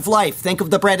the bread of life. Think of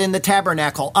the bread in the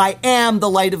tabernacle. I am the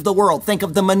light of the world. Think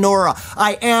of the menorah.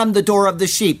 I am the door of the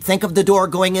sheep. Think of the door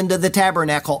going into the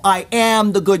tabernacle. I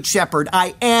am the good shepherd.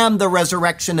 I am the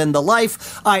resurrection and the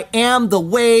life. I am the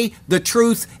way, the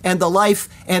truth, and the life,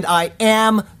 and I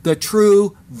am the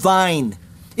true vine.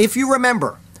 If you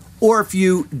remember, or if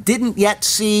you didn't yet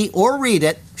see or read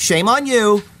it, shame on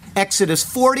you, Exodus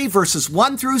 40 verses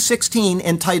 1 through 16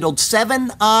 entitled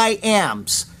 7 I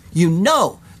Ams. You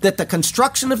know that the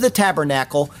construction of the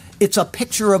tabernacle, it's a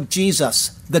picture of Jesus,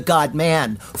 the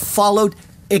God-man, followed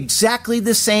exactly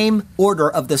the same order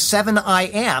of the 7 I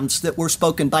Ams that were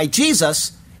spoken by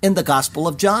Jesus in the Gospel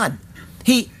of John.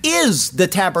 He is the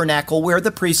tabernacle where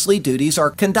the priestly duties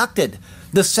are conducted.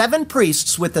 The 7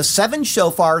 priests with the 7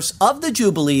 shofars of the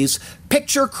Jubilees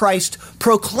picture Christ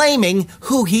proclaiming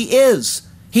who he is.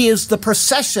 He is the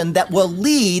procession that will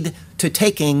lead to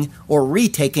taking or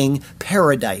retaking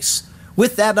paradise.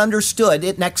 With that understood,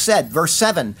 it next said, verse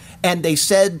 7, and they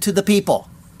said to the people.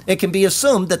 It can be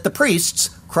assumed that the priests,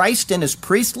 Christ in his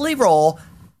priestly role,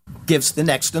 gives the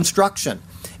next instruction.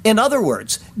 In other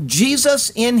words,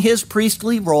 Jesus in his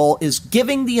priestly role is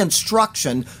giving the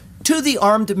instruction to the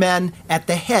armed men at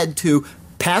the head to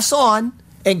pass on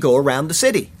and go around the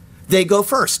city. They go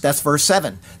first, that's verse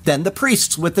 7. Then the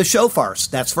priests with the shofars,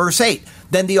 that's verse 8.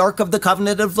 Then the Ark of the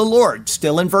Covenant of the Lord,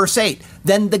 still in verse 8.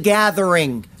 Then the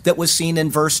gathering that was seen in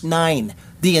verse 9.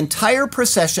 The entire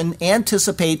procession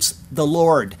anticipates the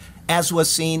Lord, as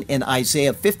was seen in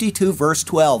Isaiah 52 verse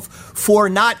 12. For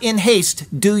not in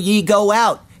haste do ye go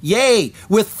out. Yea,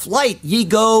 with flight ye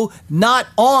go not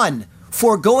on,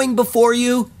 for going before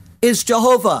you is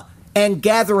Jehovah, and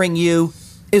gathering you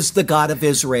is the God of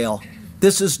Israel.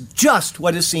 This is just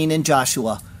what is seen in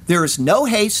Joshua. There is no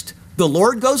haste, the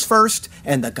Lord goes first,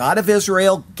 and the God of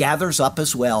Israel gathers up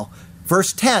as well.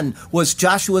 Verse 10 was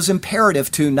Joshua's imperative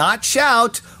to not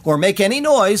shout or make any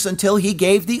noise until he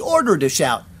gave the order to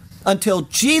shout. Until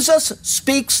Jesus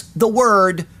speaks the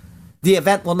word, the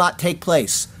event will not take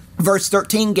place. Verse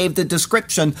 13 gave the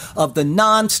description of the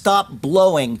non-stop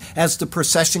blowing as the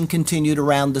procession continued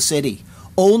around the city.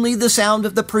 Only the sound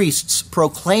of the priests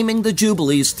proclaiming the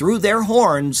Jubilees through their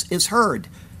horns is heard,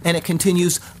 and it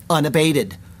continues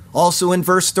unabated. Also in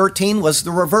verse 13 was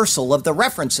the reversal of the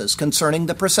references concerning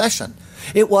the procession.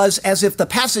 It was as if the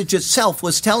passage itself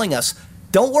was telling us,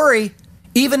 don't worry,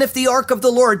 even if the ark of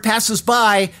the Lord passes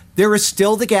by, there is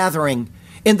still the gathering.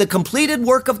 In the completed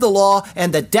work of the law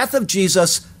and the death of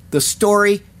Jesus, the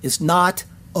story is not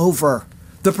over.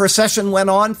 The procession went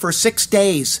on for 6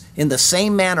 days in the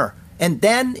same manner, and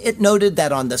then it noted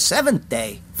that on the 7th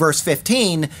day, verse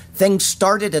 15, things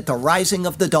started at the rising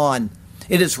of the dawn.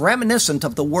 It is reminiscent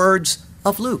of the words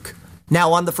of Luke.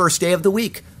 Now on the first day of the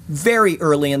week, very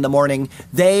early in the morning,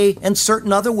 they and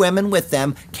certain other women with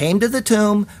them came to the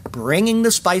tomb, bringing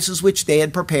the spices which they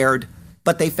had prepared,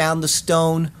 but they found the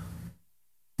stone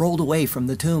rolled away from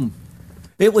the tomb.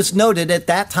 It was noted at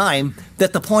that time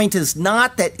that the point is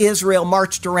not that Israel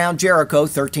marched around Jericho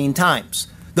 13 times.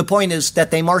 The point is that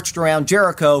they marched around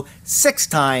Jericho 6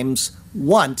 times,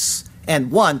 once, and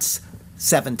once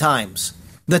 7 times.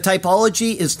 The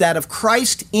typology is that of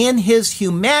Christ in his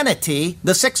humanity,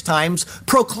 the 6 times,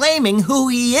 proclaiming who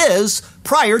he is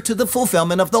prior to the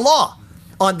fulfillment of the law.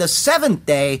 On the 7th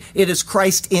day, it is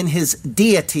Christ in his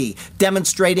deity,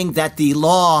 demonstrating that the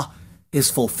law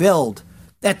is fulfilled.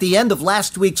 At the end of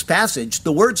last week's passage,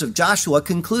 the words of Joshua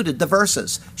concluded the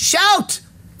verses. Shout,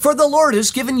 for the Lord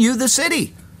has given you the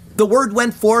city. The word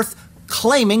went forth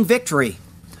claiming victory.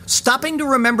 Stopping to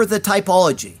remember the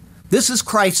typology. This is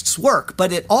Christ's work,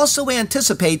 but it also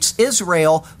anticipates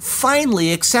Israel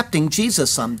finally accepting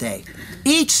Jesus someday.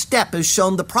 Each step has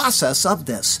shown the process of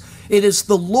this. It is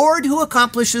the Lord who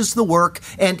accomplishes the work,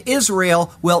 and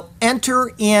Israel will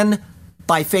enter in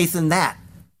by faith in that.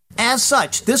 As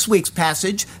such, this week's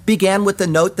passage began with the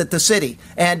note that the city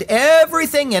and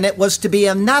everything in it was to be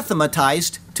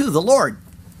anathematized to the Lord.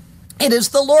 It is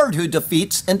the Lord who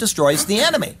defeats and destroys the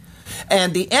enemy,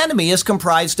 and the enemy is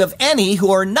comprised of any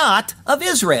who are not of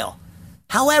Israel.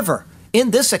 However,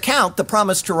 in this account, the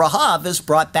promise to Rahab is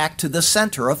brought back to the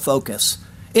center of focus.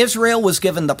 Israel was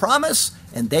given the promise,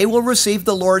 and they will receive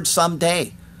the Lord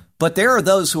someday. But there are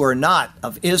those who are not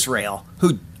of Israel,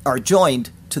 who are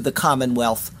joined to the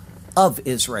commonwealth of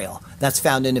Israel. That's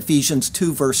found in Ephesians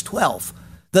 2, verse 12.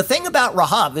 The thing about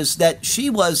Rahab is that she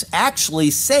was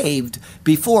actually saved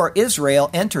before Israel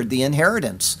entered the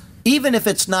inheritance. even if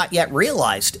it's not yet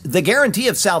realized. The guarantee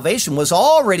of salvation was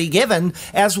already given,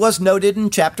 as was noted in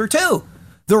chapter 2.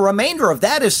 The remainder of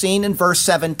that is seen in verse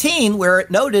 17, where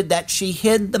it noted that she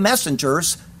hid the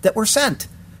messengers that were sent.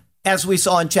 As we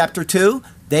saw in chapter 2,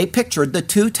 they pictured the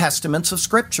two testaments of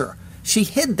Scripture. She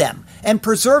hid them and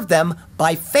preserved them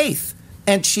by faith,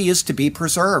 and she is to be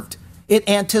preserved. It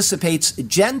anticipates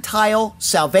Gentile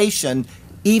salvation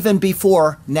even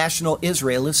before national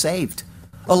Israel is saved.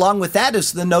 Along with that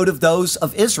is the note of those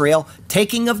of Israel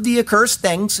taking of the accursed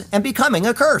things and becoming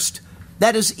accursed.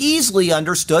 That is easily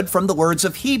understood from the words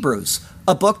of Hebrews,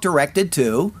 a book directed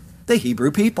to the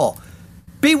Hebrew people.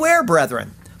 Beware,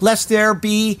 brethren, lest there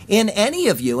be in any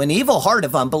of you an evil heart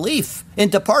of unbelief in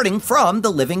departing from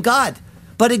the living God.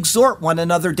 But exhort one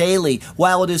another daily,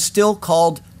 while it is still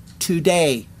called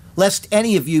today, lest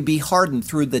any of you be hardened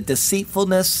through the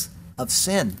deceitfulness of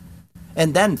sin.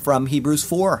 And then from Hebrews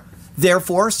 4,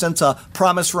 therefore, since a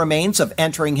promise remains of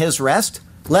entering his rest,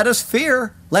 let us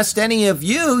fear, lest any of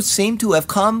you seem to have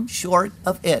come short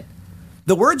of it.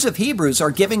 The words of Hebrews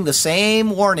are giving the same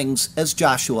warnings as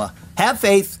Joshua. Have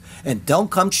faith and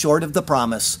don't come short of the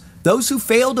promise. Those who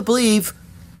fail to believe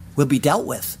will be dealt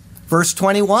with. Verse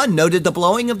 21 noted the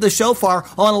blowing of the shofar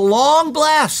on a long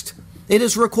blast. It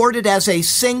is recorded as a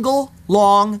single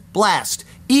long blast,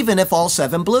 even if all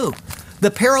seven blew.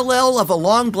 The parallel of a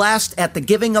long blast at the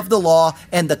giving of the law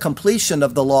and the completion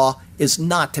of the law is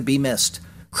not to be missed.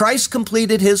 Christ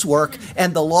completed his work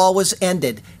and the law was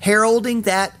ended, heralding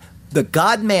that the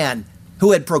God-man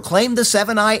who had proclaimed the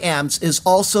 7 I Ams is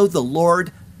also the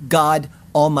Lord God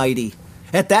Almighty.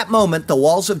 At that moment, the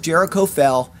walls of Jericho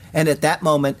fell, and at that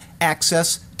moment,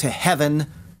 access to heaven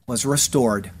was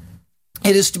restored.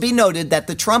 It is to be noted that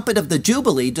the trumpet of the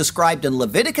Jubilee described in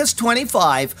Leviticus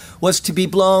 25 was to be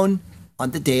blown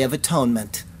on the Day of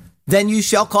Atonement. Then you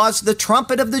shall cause the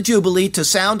trumpet of the Jubilee to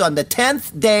sound on the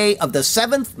 10th day of the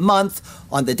 7th month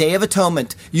on the Day of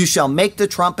Atonement. You shall make the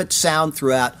trumpet sound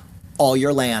throughout all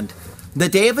your land. The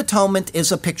Day of Atonement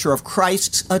is a picture of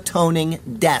Christ's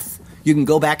atoning death. You can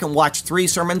go back and watch 3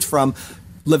 sermons from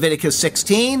Leviticus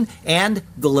 16 and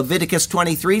the Leviticus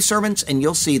 23 sermons, and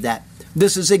you'll see that.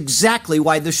 This is exactly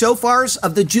why the shofars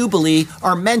of the Jubilee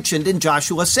are mentioned in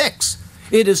Joshua 6.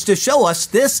 It is to show us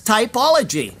this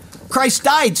typology. Christ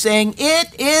died saying, "It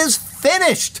is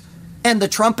finished," and the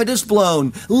trumpet is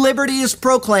blown, liberty is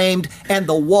proclaimed, and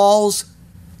the walls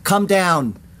come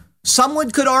down.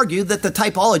 Someone could argue that the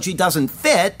typology doesn't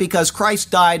fit because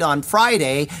Christ died on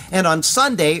Friday, and on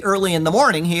Sunday, early in the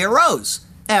morning, he arose.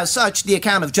 As such, the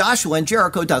account of Joshua and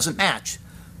Jericho doesn't match.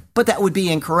 But that would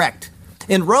be incorrect.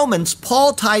 In Romans,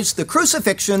 Paul ties the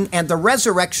crucifixion and the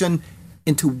resurrection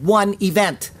into one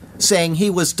event, saying he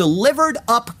was delivered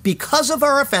up because of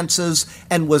our offenses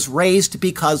and was raised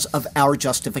because of our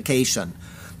justification.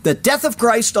 The death of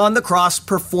Christ on the cross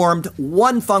performed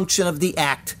one function of the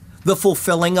act, the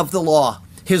fulfilling of the law.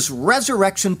 His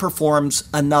resurrection performs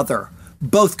another,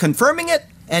 both confirming it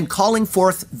and calling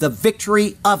forth the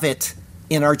victory of it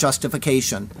in our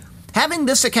justification. Having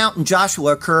this account in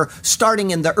Joshua occur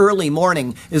starting in the early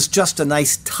morning is just a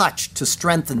nice touch to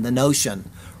strengthen the notion.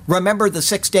 Remember, the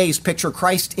 6 days picture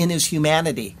Christ in his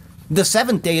humanity. The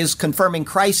 7th day is confirming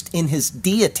Christ in his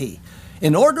deity.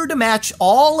 In order to match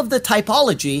all of the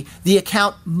typology, the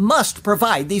account must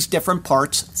provide these different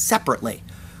parts separately.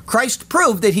 Christ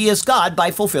proved that he is God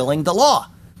by fulfilling the law.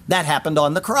 That happened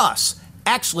on the cross,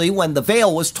 actually when the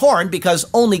veil was torn, because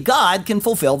only God can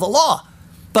fulfill the law.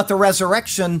 But the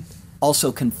resurrection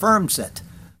also confirms it.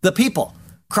 The people,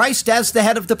 Christ as the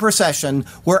head of the procession,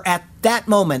 were at that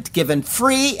moment given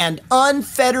free and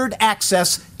unfettered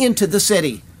access into the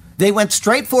city. They went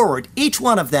straight forward, each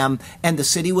one of them, and the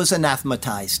city was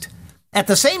anathematized. At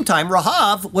the same time,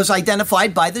 Rahab was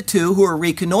identified by the 2 who were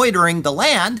reconnoitering the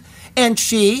land, and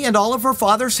she and all of her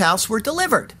father's house were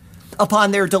delivered.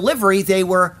 Upon their delivery, they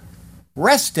were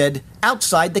rested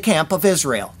outside the camp of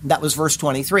Israel. That was verse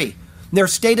 23. Their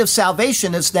state of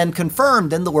salvation is then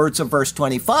confirmed in the words of verse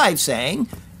 25, saying,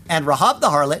 "And Rahab the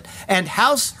harlot, and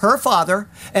house her father,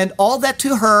 and all that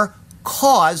to her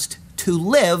caused to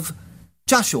live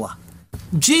Joshua."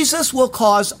 Jesus will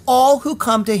cause all who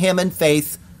come to him in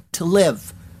faith to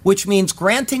live, which means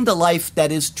granting the life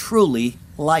that is truly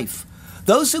life.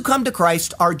 Those who come to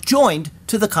Christ are joined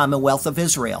to the commonwealth of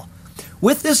Israel.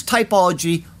 With this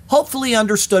typology hopefully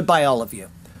understood by all of you,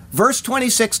 verse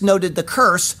 26 noted the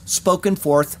curse spoken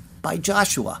forth by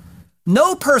Joshua.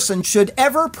 No person should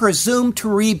ever presume to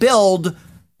rebuild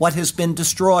what has been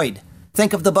destroyed.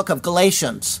 Think of the book of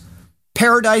Galatians.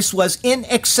 Paradise was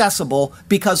inaccessible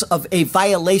because of a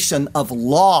violation of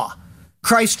law.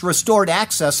 Christ restored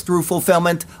access through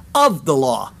fulfillment of the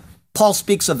law. Paul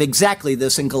speaks of exactly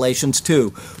this in Galatians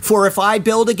 2. For if I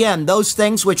build again those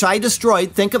things which I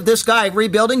destroyed, think of this guy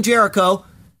rebuilding Jericho.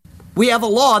 We have a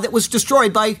law that was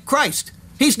destroyed by Christ.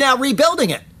 He's now rebuilding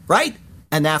it, right?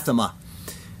 Anathema.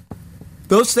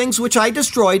 Those things which I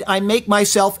destroyed, I make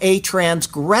myself a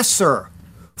transgressor.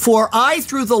 For I,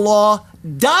 through the law,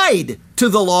 died to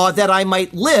the law that I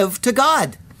might live to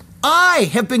God.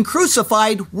 I have been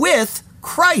crucified with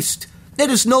Christ. It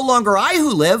is no longer I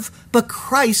who live, but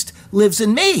Christ lives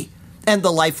in me. And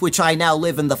the life which I now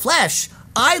live in the flesh,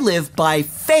 I live by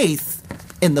faith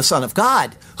in the Son of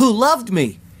God, who loved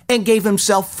me and gave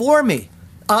himself for me.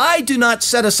 I do not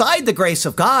set aside the grace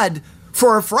of God,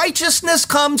 for if righteousness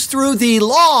comes through the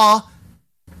law,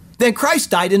 then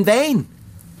Christ died in vain.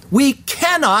 We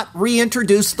cannot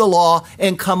reintroduce the law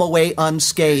and come away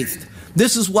unscathed.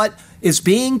 This is what is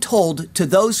being told to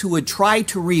those who would try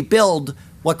to rebuild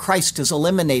what Christ has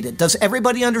eliminated. Does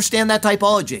everybody understand that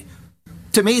typology?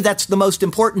 To me, that's the most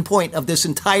important point of this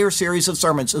entire series of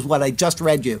sermons, is what I just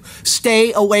read you.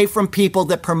 Stay away from people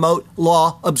that promote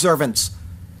law observance.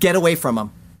 Get away from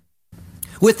them.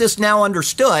 With this now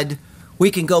understood,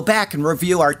 we can go back and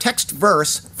review our text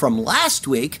verse from last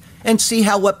week and see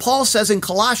how what Paul says in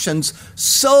Colossians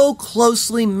so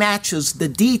closely matches the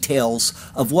details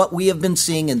of what we have been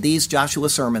seeing in these Joshua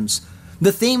sermons.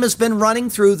 The theme has been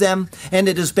running through them, and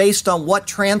it is based on what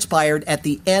transpired at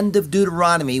the end of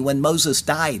Deuteronomy when Moses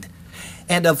died.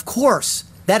 And of course,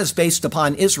 that is based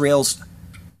upon Israel's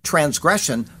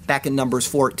transgression back in Numbers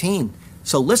 14.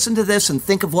 So listen to this and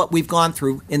think of what we've gone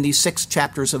through in these 6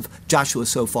 chapters of Joshua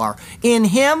so far. In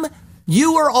him,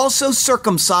 you were also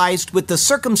circumcised with the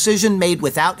circumcision made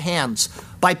without hands,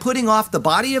 by putting off the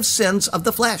body of sins of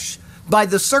the flesh, by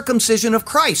the circumcision of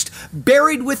Christ,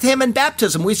 buried with him in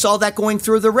baptism. We saw that going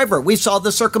through the river. We saw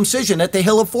the circumcision at the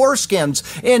Hill of Foreskins,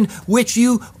 in which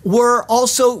you were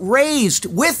also raised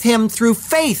with him through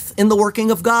faith in the working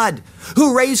of God,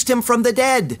 who raised him from the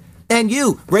dead. And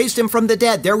you raised him from the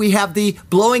dead. There we have the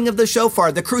blowing of the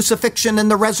shofar, the crucifixion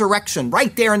and the resurrection,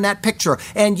 right there in that picture.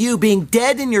 And you, being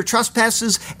dead in your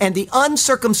trespasses and the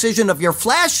uncircumcision of your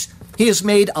flesh, he is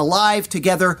made alive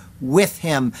together with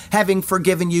him, having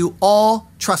forgiven you all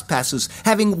trespasses,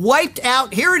 having wiped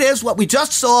out, here it is, what we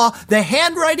just saw, the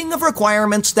handwriting of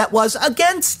requirements that was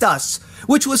against us,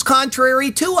 which was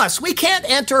contrary to us. We can't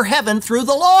enter heaven through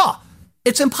the law.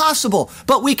 It's impossible,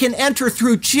 but we can enter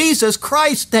through Jesus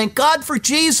Christ. Thank God for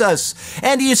Jesus.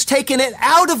 And he has taken it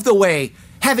out of the way,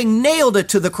 having nailed it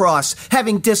to the cross,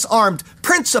 having disarmed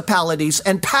principalities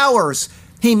and powers.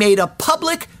 He made a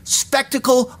public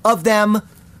spectacle of them,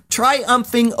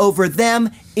 triumphing over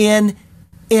them in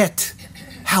it.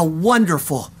 How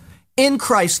wonderful. In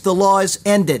Christ, the law is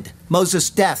ended.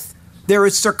 Moses' death. There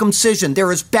is circumcision,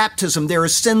 there is baptism, there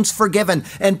is sins forgiven,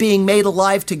 and being made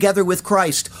alive together with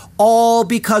Christ, all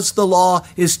because the law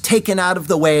is taken out of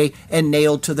the way and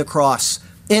nailed to the cross.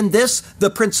 In this, the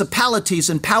principalities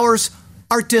and powers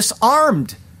are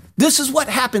disarmed. This is what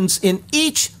happens in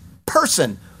each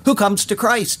person who comes to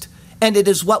Christ, and it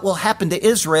is what will happen to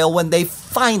Israel when they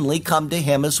finally come to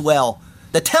him as well.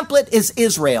 The template is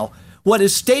Israel. What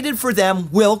is stated for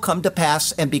them will come to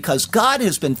pass, and because God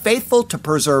has been faithful to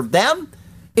preserve them,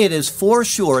 it is for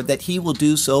sure that he will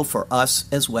do so for us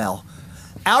as well.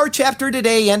 Our chapter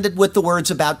today ended with the words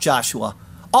about Joshua.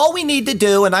 All we need to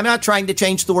do, and I'm not trying to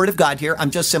change the word of God here, I'm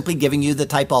just simply giving you the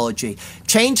typology.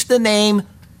 Change the name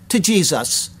to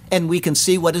Jesus, and we can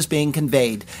see what is being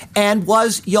conveyed. And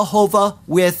was Jehovah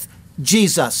with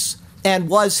Jesus, and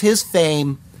was his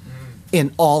fame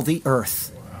in all the earth.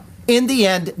 In the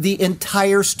end, the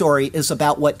entire story is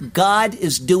about what God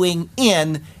is doing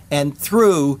in and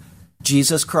through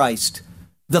Jesus Christ.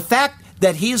 The fact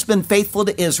that he has been faithful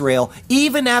to Israel,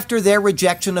 even after their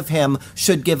rejection of him,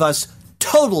 should give us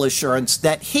total assurance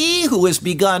that he who has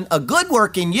begun a good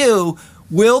work in you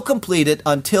will complete it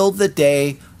until the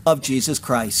day of Jesus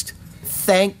Christ.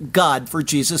 Thank God for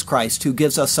Jesus Christ, who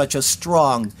gives us such a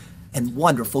strong and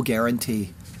wonderful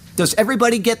guarantee. Does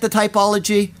everybody get the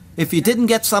typology? If you didn't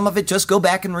get some of it, just go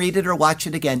back and read it or watch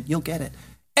it again. You'll get it.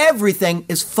 Everything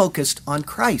is focused on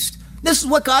Christ. This is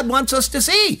what God wants us to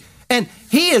see. And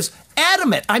he is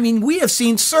adamant. I mean, we have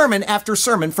seen sermon after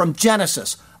sermon from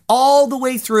Genesis all the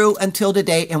way through until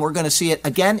today, and we're going to see it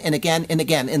again and again and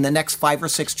again in the next 5 or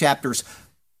 6 chapters.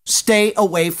 Stay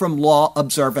away from law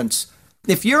observance.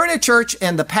 If you're in a church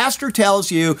and the pastor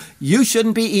tells you you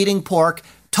shouldn't be eating pork,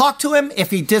 talk to him. If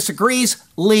he disagrees,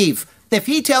 leave. If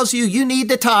he tells you you need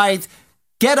to tithe,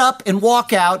 get up and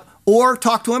walk out, or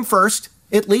talk to him first,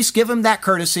 at least give him that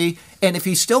courtesy, And if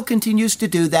he still continues to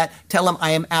do that, tell him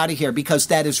I am out of here, because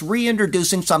that is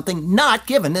reintroducing something not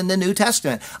given in the New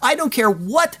Testament. I don't care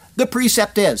what the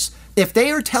precept is. If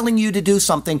they are telling you to do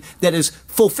something that is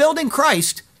fulfilled in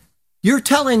Christ, you're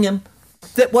telling him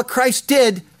that what Christ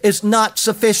did is not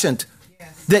sufficient.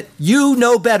 That you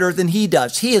know better than he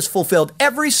does. He has fulfilled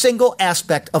every single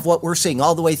aspect of what we're seeing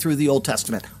all the way through the Old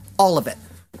Testament. All of it.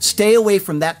 Stay away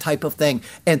from that type of thing.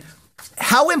 And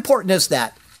how important is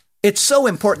that? It's so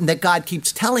important that God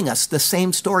keeps telling us the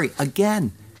same story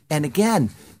again and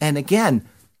again and again.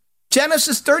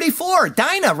 Genesis 34,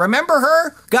 Dinah, remember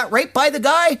her? Got raped by the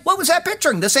guy? What was that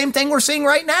picturing? The same thing we're seeing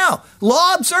right now.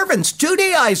 Law observance,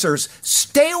 Judaizers,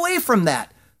 stay away from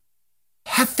that.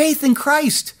 Have faith in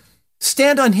Christ.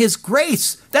 Stand on his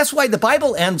grace. That's why the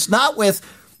Bible ends not with,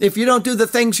 if you don't do the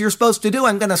things you're supposed to do,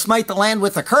 I'm going to smite the land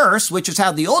with a curse, which is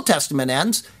how the Old Testament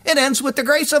ends. It ends with the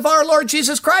grace of our Lord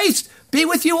Jesus Christ be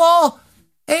with you all.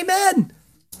 Amen.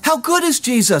 How good is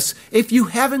Jesus? If you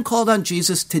haven't called on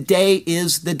Jesus, today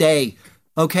is the day.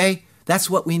 Okay? That's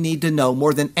what we need to know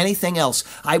more than anything else.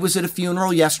 I was at a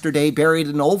funeral yesterday, buried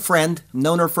an old friend,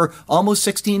 known her for almost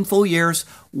 16 full years.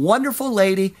 Wonderful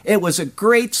lady. It was a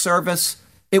great service.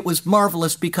 It was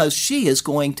marvelous because she is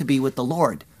going to be with the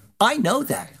Lord. I know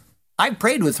that. I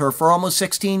prayed with her for almost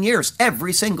 16 years,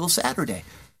 every single Saturday.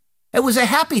 It was a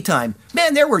happy time.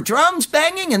 Man, there were drums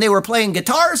banging and they were playing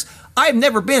guitars. I've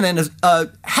never been in a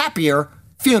happier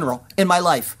funeral in my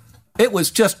life. It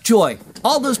was just joy.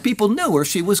 All those people knew where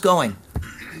she was going.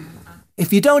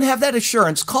 If you don't have that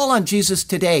assurance, call on Jesus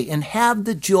today and have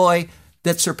the joy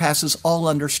that surpasses all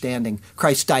understanding.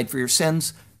 Christ died for your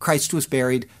sins. Christ was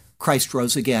buried. Christ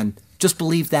rose again. Just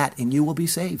believe that and you will be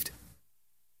saved.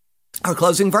 Our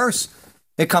closing verse.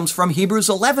 It comes from Hebrews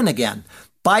 11 again.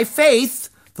 By faith,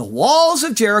 the walls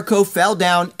of Jericho fell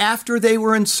down after they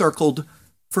were encircled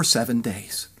for 7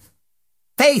 days.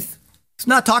 Faith. It's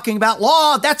not talking about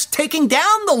law. That's taking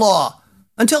down the law.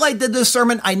 Until I did this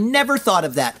sermon, I never thought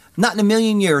of that. Not in a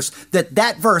million years.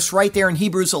 That verse right there in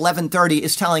Hebrews 11:30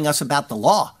 is telling us about the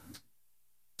law.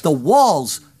 The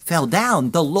walls fell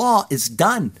down. The law is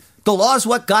done. The law is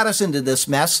what got us into this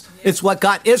mess. It's what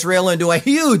got Israel into a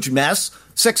huge mess.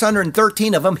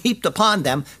 613 of them heaped upon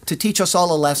them to teach us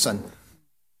all a lesson.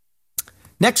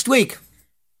 Next week,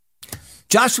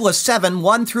 Joshua 7,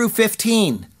 1 through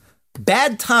 15.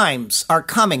 Bad times are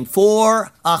coming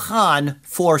for Achan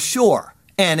for sure,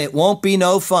 and it won't be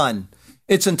no fun.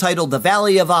 It's entitled The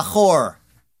Valley of Achor.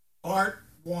 Part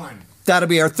 1. That'll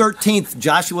be our 13th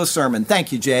Joshua sermon.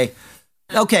 Thank you, Jay.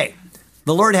 Okay,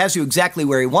 the Lord has you exactly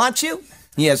where he wants you.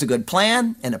 He has a good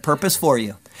plan and a purpose for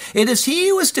you. It is he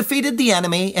who has defeated the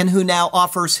enemy and who now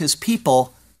offers his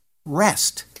people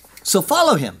rest. So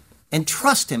follow him and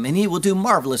trust him, and he will do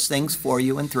marvelous things for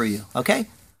you and through you, okay?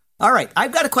 All right,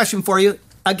 I've got a question for you.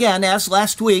 Again, as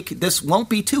last week, this won't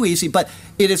be too easy, but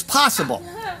it is possible.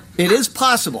 It is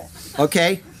possible,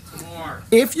 okay?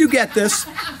 If you get this,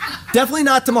 definitely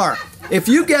not tomorrow. If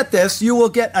you get this, you will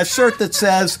get a shirt that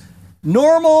says,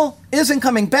 normal isn't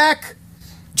coming back,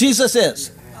 Jesus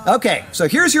is. Okay, so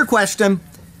here's your question.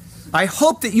 I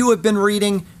hope that you have been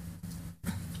reading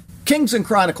Kings and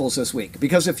Chronicles this week,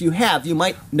 because if you have, you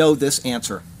might know this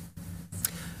answer.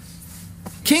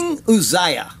 King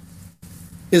Uzziah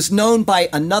is known by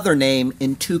another name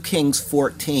in 2 Kings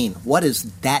 14. What is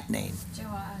that name?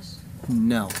 Joash.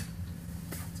 No.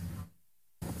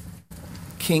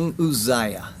 King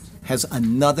Uzziah has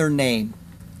another name.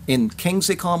 In Kings,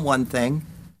 they call him one thing.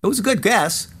 It was a good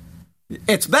guess.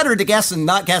 It's better to guess than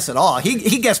not guess at all.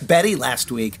 He guessed Betty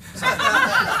last week.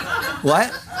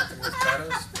 What?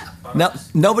 No,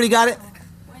 nobody got it?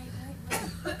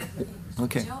 Wait.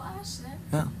 Okay. Joash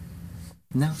then?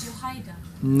 No. Jehoiada.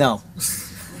 No.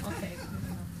 Okay.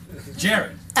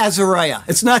 Jerry. Azariah.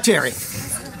 It's not Jerry.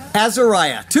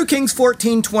 Azariah. 2 Kings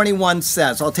 14:21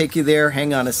 says, I'll take you there.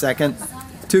 Hang on a second.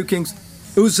 2 Kings.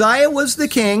 Uzziah was the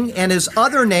king, and his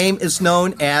other name is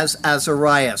known as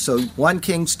Azariah. So 1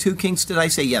 Kings, 2 Kings, did I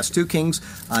say? Yes, 2 Kings,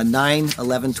 9,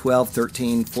 11, 12,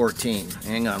 13, 14.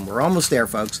 Hang on, we're almost there,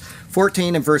 folks.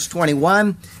 14 and verse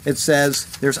 21, it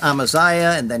says, there's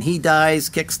Amaziah, and then he dies,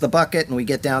 kicks the bucket, and we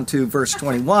get down to verse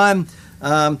 21.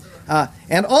 And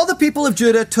all the people of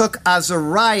Judah took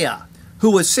Azariah,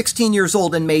 who was 16 years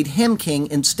old, and made him king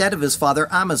instead of his father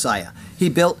Amaziah. He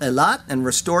built Elat and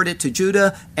restored it to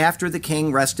Judah after the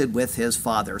king rested with his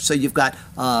father. So you've got,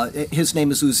 his name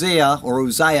is Uzziah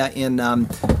in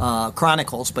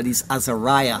Chronicles, but he's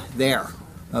Azariah there,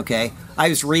 okay? I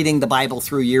was reading the Bible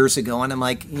through years ago, and I'm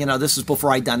like, this is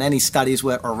before I'd done any studies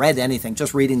with or read anything,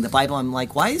 just reading the Bible. I'm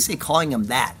like, why is he calling him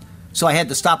that? So I had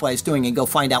to stop what I was doing and go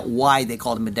find out why they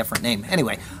called him a different name.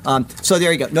 Anyway, so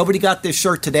there you go. Nobody got this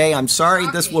shirt today. I'm sorry.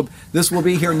 This will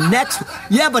be here next.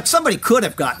 Yeah, but somebody could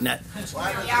have gotten it.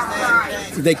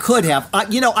 They could have.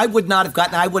 I would not have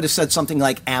gotten it. I would have said something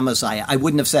like Amaziah. I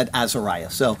wouldn't have said Azariah.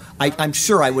 So I'm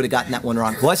sure I would have gotten that one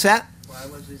wrong. What's that? Why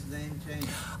was his name changed?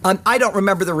 I don't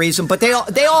remember the reason, but they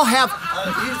all have.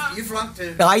 You flunked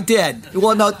too. I did.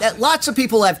 Well, no, lots of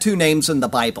people have two names in the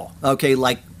Bible. Okay,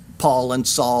 like Paul and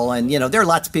Saul, and there are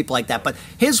lots of people like that. But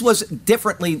his was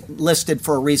differently listed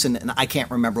for a reason, and I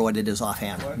can't remember what it is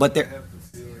offhand. But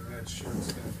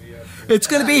it's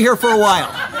going to be here for a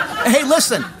while. Hey,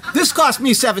 listen, this cost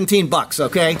me $17.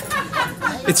 Okay,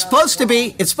 it's supposed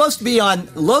to be on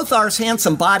Lothar's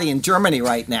handsome body in Germany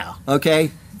right now.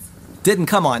 Okay, didn't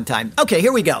come on time. Okay,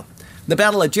 here we go. The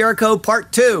Battle of Jericho,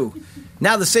 Part 2.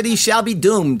 Now the city shall be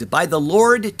doomed by the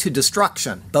Lord to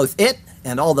destruction, both it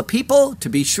and all the people, to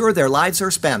be sure their lives are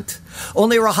spent.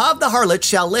 Only Rahab the harlot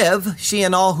shall live, she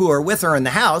and all who are with her in the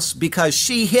house, because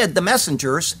she hid the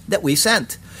messengers that we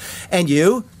sent. And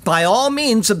you, by all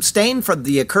means, abstain from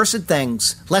the accursed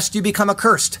things, lest you become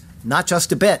accursed, not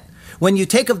just a bit. When you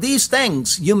take of these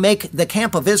things, you make the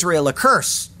camp of Israel a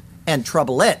curse, and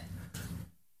trouble it.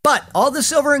 But all the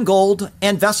silver and gold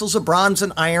and vessels of bronze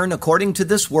and iron, according to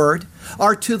this word,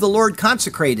 are to the Lord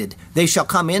consecrated. They shall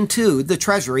come into the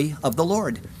treasury of the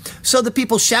Lord. So the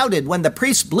people shouted when the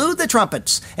priests blew the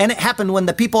trumpets. And it happened when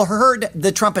the people heard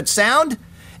the trumpet sound,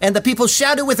 and the people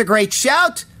shouted with a great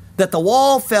shout, that the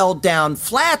wall fell down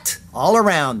flat all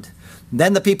around.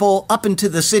 Then the people up into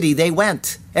the city they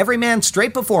went, every man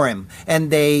straight before him, and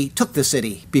they took the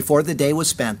city before the day was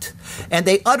spent. And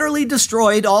they utterly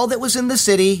destroyed all that was in the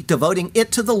city, devoting it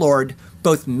to the Lord,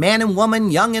 both man and woman,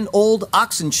 young and old,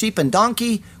 ox and sheep and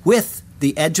donkey, with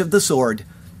the edge of the sword.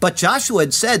 But Joshua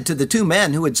had said to the two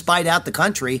men who had spied out the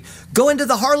country, go into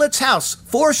the harlot's house,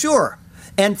 for sure,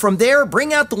 and from there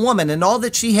bring out the woman and all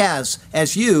that she has,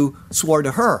 as you swore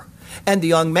to her. And the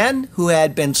young men who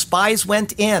had been spies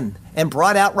went in, and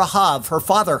brought out Rahab, her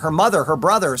father, her mother, her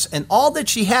brothers, and all that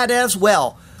she had as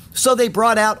well. So they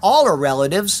brought out all her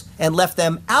relatives, and left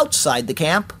them outside the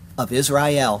camp of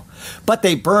Israel. But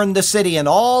they burned the city and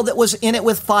all that was in it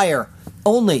with fire.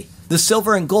 Only the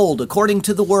silver and gold, according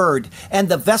to the word, and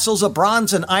the vessels of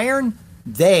bronze and iron,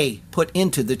 they put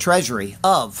into the treasury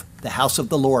of the house of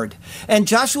the Lord. And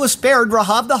Joshua spared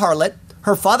Rahab the harlot,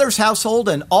 her father's household,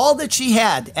 and all that she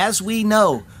had, as we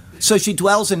know. So she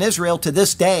dwells in Israel to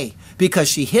this day, because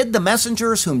she hid the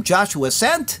messengers whom Joshua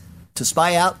sent to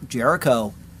spy out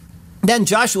Jericho. Then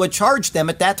Joshua charged them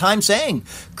at that time, saying,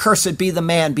 cursed be the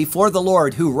man before the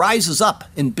Lord who rises up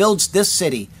and builds this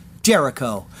city,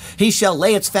 Jericho. He shall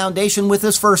lay its foundation with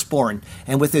his firstborn,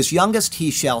 and with his youngest he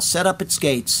shall set up its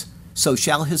gates. So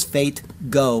shall his fate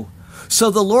go. So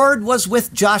the Lord was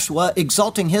with Joshua,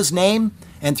 exalting his name,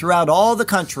 and throughout all the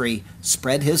country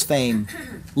spread his fame.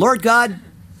 Lord God,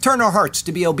 turn our hearts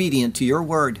to be obedient to your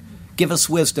word. Give us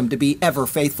wisdom to be ever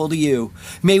faithful to you.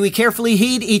 May we carefully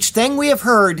heed each thing we have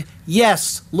heard.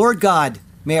 Yes, Lord God,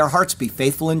 may our hearts be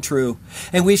faithful and true,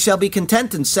 and we shall be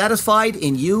content and satisfied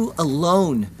in you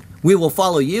alone. We will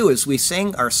follow you as we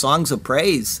sing our songs of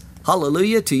praise.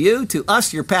 Hallelujah to you, to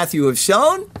us your path you have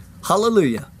shown.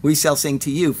 Hallelujah. We shall sing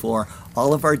to you for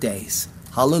all of our days.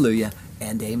 Hallelujah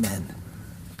and amen.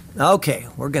 Okay,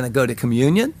 we're going to go to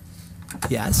communion.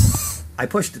 Yes. I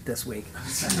pushed it this week.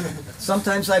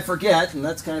 Sometimes I forget, and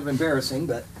that's kind of embarrassing,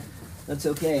 but that's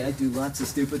okay. I do lots of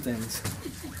stupid things.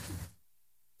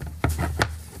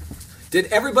 Did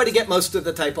everybody get most of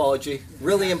the typology?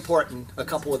 Really important, a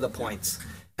couple of the points.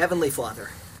 Heavenly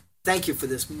Father, thank you for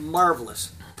this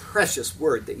marvelous, precious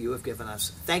word that you have given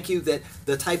us. Thank you that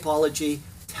the typology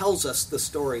tells us the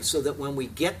story so that when we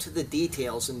get to the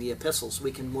details in the epistles,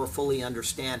 we can more fully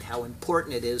understand how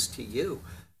important it is to you.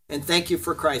 And thank you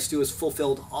for Christ who has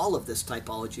fulfilled all of this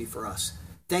typology for us.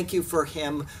 Thank you for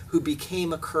him who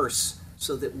became a curse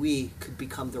so that we could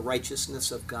become the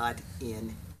righteousness of God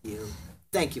in you.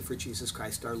 Thank you for Jesus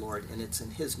Christ our Lord, and it's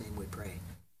in his name we pray.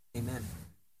 Amen.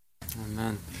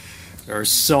 Amen. There are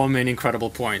so many incredible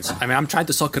points. I mean, I'm trying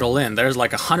to soak it all in. There's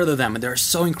like 100 of them, and they're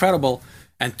so incredible.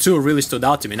 And two really stood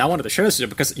out to me. And I wanted to share this with you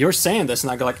because you're saying this, and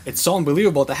I go like, it's so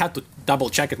unbelievable that I had to double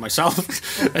check it myself.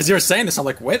 As you're saying this, I'm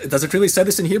like, wait, does it really say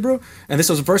this in Hebrew? And this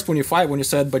was verse 25 when you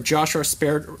said, but Joshua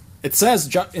spared. It says,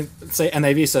 say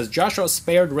NIV says, Joshua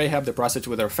spared Rahab the prostitute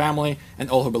with her family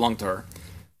and all who belonged to her,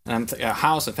 and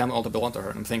house and family all who belonged to her.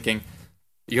 And I'm thinking,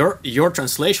 your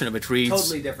translation of it reads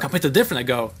totally different. Completely different. I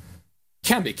go,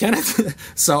 can it?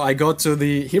 So I go to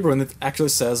the Hebrew, and it actually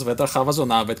says,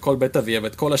 "V'etachavazona v'et kol bet avia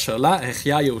v'et kol asher la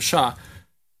hechya Yehusha."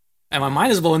 And my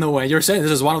mind is blown away. You're saying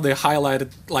this is one of the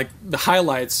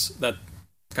highlights that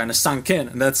kind of sunk in,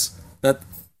 and that's that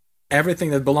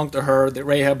everything that belonged to her, the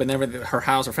Rahab and everything, her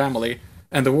house, her family,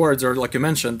 and the words are, like you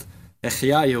mentioned,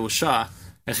 Echia Yehusha.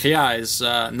 Echia is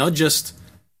not just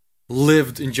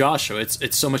lived in Joshua,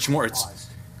 it's so much more. It's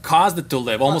caused it to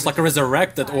live, almost like a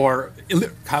resurrected or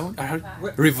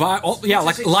revive. Oh, yeah,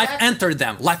 like life entered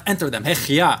them. Life entered them.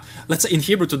 Echia. Let's say in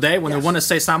Hebrew today, when you want to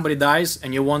say somebody dies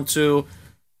and you want to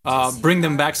bring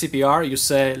them back CPR, you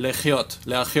say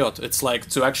leachiot. It's like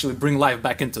to actually bring life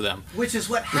back into them. Which is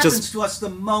what happens to us the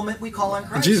moment we call on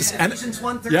Christ. Jesus, Ephesians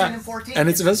 1:13 and 14. And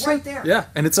it's right there. Yeah,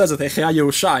 and it says that Echia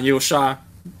Yehusha. Yehusha,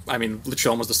 I mean,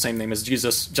 literally almost the same name as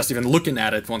Jesus. Just even looking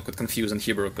at it, one could confuse in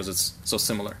Hebrew because it's so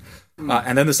similar.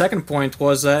 And then the second point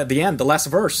was the end, the last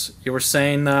verse. You were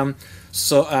saying, the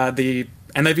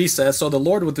NIV says, so the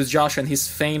Lord was with Joshua and his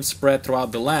fame spread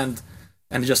throughout the land.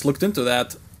 And just looked into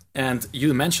that. And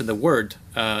you mentioned the word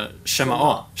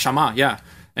Shama, yeah.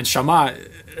 And Shama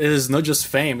is not just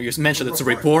fame. You mentioned it's a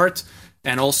report,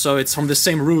 and also it's from the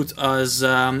same root as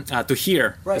to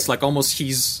hear. Right. It's like almost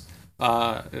he's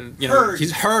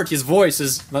heard. His voice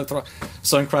is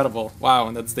so incredible. Wow,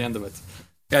 and that's the end of it.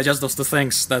 Yeah, just those two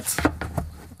things that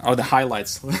are the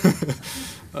highlights.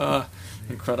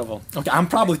 Incredible. Okay, I'm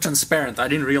probably transparent. I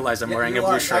didn't realize I'm wearing a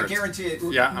blue shirt. I guarantee it.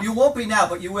 Yeah, you won't be now,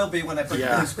 but you will be when I put the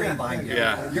blue screen behind you.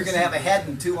 Yeah. You're going to have a head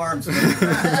and two arms.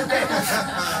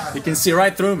 You can see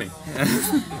right through me.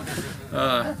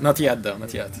 Not yet, though.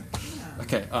 Not yet.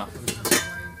 Okay. You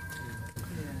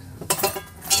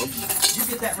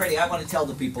get that ready. I want to tell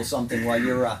the people something while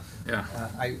you're...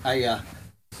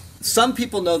 some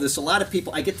people know this. A lot of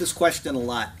people... I get this question a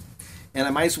lot. And I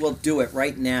might as well do it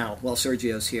right now while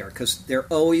Sergio's here, because they're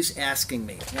always asking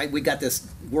me. Right? We got this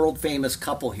world-famous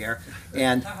couple here,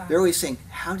 and they're always saying,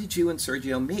 how did you and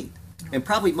Sergio meet? And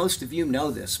probably most of you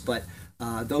know this, but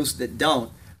those that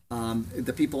don't,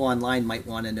 the people online might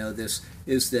want to know this,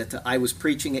 is that I was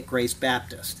preaching at Grace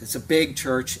Baptist. It's a big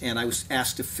church, and I was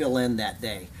asked to fill in that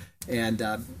day. And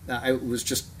I was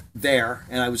just there,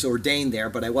 and I was ordained there,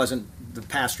 but I wasn't the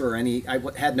pastor or I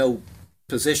had no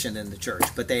position in the church,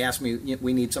 but they asked me,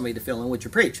 we need somebody to fill in, would you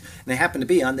preach? And they happened to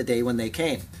be on the day when they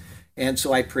came. And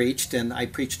so I preached, and I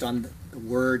preached on the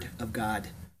Word of God,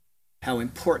 how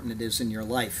important it is in your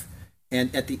life.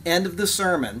 And at the end of the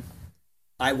sermon,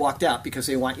 I walked out because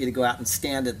they want you to go out and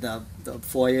stand at the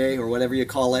foyer or whatever you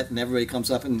call it, and everybody comes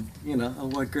up and, oh,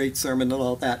 what a great sermon and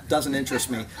all that. Doesn't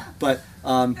interest me. But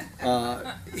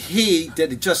he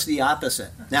did just the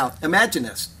opposite. Now, imagine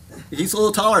this. He's a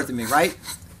little taller than me, right?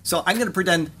 So I'm going to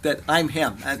pretend that I'm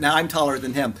him. Now I'm taller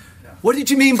than him. What did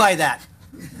you mean by that?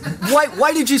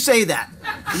 Why did you say that?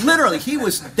 Literally, he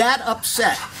was that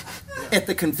upset at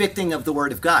the convicting of the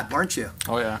Word of God, weren't you?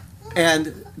 Oh, yeah.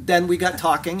 And then we got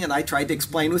talking, and I tried to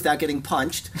explain without getting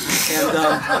punched. And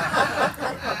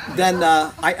then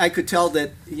I could tell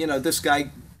that, this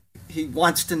guy, he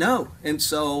wants to know. And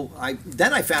so I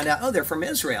found out, oh, they're from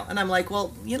Israel. And I'm like,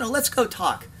 well, let's go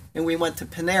talk. And we went to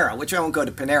Panera, which I won't go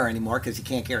to Panera anymore because you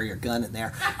can't carry your gun in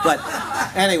there. But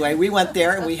anyway, we went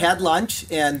there and we had lunch,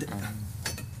 and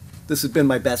this has been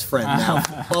my best friend now.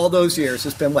 All those years.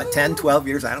 It's been, 10, 12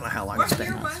 years? I don't know how long it's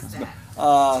been. What year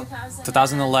was that?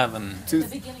 2011. The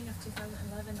beginning of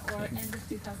 2011 or end of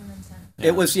 2010? Yeah.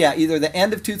 It was, either the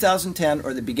end of 2010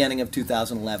 or the beginning of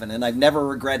 2011. And I've never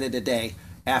regretted a day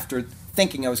after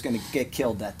thinking I was going to get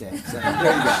killed that day. So there you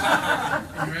go.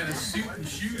 You had a suit and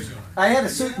shoes on. I had a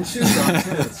suit and shoes on,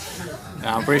 too.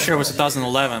 Yeah, I'm pretty sure it was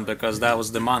 2011 because that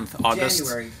was the month, August.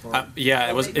 January.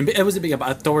 It was a big,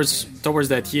 towards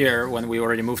that year when we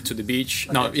already moved to the beach.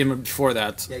 Okay. No, even before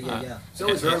that. Yeah. So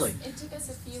it was early. It took us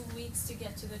a few weeks to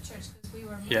get to the church because we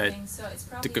were moving. Yeah, so it's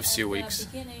probably took a few weeks.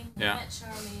 At the beginning, we met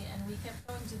Charlie, and we kept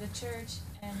going to the church,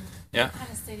 and we kind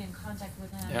of stayed in contact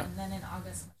with him. And then in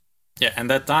August. Yeah, and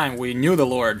that time we knew the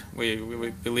Lord. We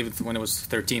believed when it was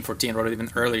 13, 14, or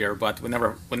even earlier, but we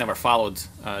never followed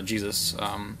Jesus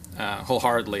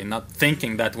wholeheartedly, not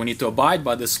thinking that we need to abide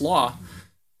by this law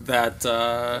that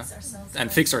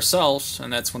fix ourselves.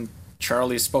 And that's when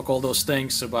Charlie spoke all those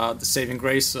things about the saving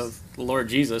grace of the Lord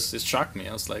Jesus. It shocked me.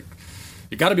 I was like,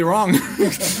 you got to be wrong.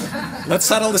 Let's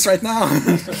settle this right now.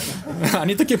 I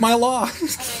need to keep my law. And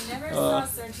I never saw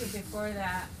Sergio before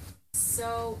that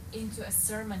so into a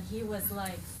sermon. He was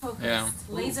like focused,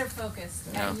 laser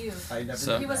focused at you.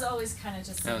 He was always kind of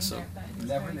just sitting there, but he was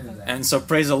very focused. And so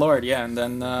praise the Lord, and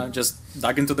then just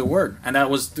dug into the Word. And that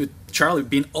was Charlie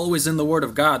being always in the Word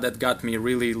of God that got me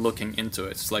really looking into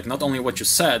it. It's like not only what you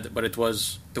said, but it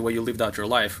was the way you lived out your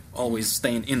life, always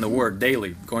staying in the Word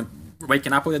daily,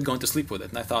 waking up with it, going to sleep with it.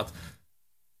 And I thought,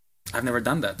 I've never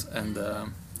done that. And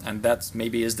And that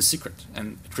maybe is the secret,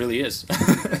 and it really is.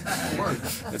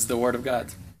 It's the Word of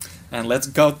God. And let's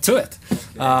go to it.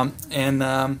 In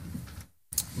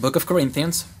Book of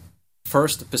Corinthians,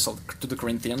 first epistle to the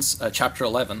Corinthians, chapter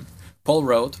 11, Paul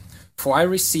wrote, "For I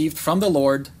received from the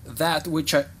Lord that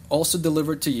which I also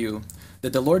delivered to you,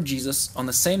 that the Lord Jesus, on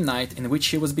the same night in which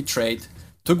he was betrayed,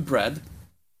 took bread.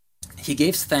 He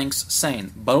gave thanks,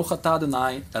 saying, Baruch atah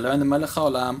Adonai, Eloheinu melech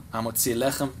haolam, hamotzi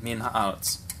lechem min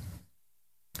haaretz.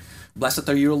 Blessed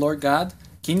are you, Lord God,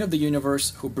 King of the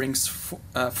universe, who brings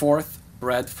forth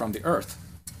bread from the earth."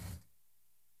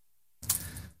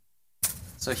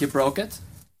 So he broke it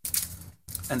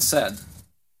and said,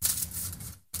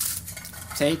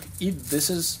 "Take, eat, this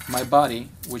is my body,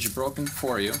 which is broken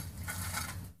for you.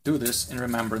 Do this in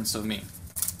remembrance of me."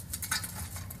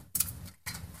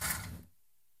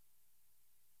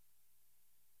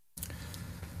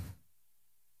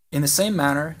 In the same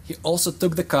manner, he also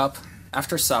took the cup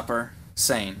after supper,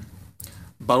 saying,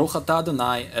 Baruch atah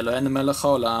Adonai, Eloheinu melech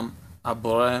haolam,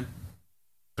 haboreh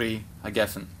pri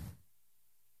hagefen.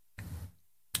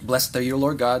 Blessed are you,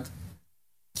 Lord God,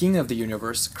 King of the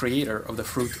universe, creator of the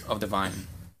fruit of the vine.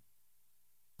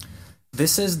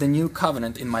 This is the new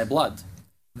covenant in my blood.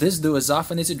 This do as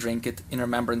often as you drink it in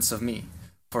remembrance of me.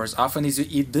 For as often as you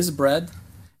eat this bread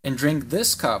and drink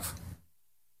this cup,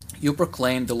 you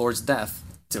proclaim the Lord's death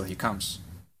till he comes.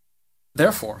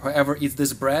 Therefore, whoever eats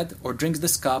this bread or drinks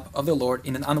this cup of the Lord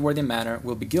in an unworthy manner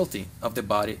will be guilty of the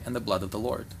body and the blood of the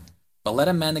Lord. But let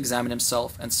a man examine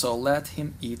himself, and so let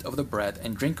him eat of the bread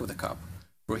and drink of the cup.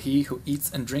 For he who eats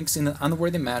and drinks in an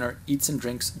unworthy manner eats and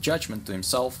drinks judgment to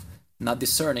himself, not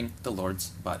discerning the Lord's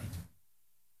body.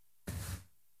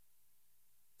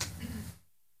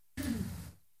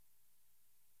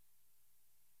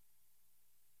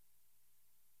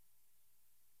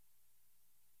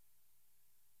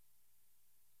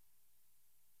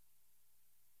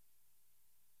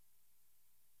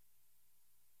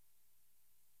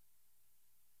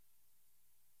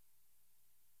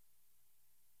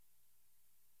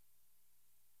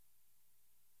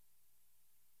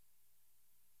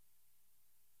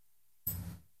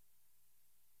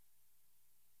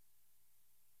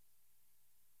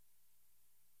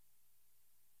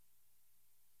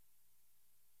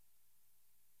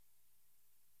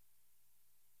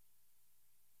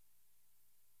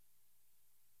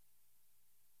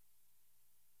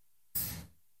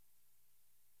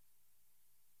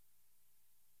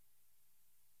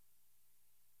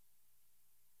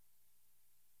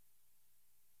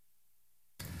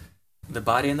 The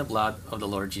body and the blood of the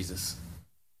Lord Jesus.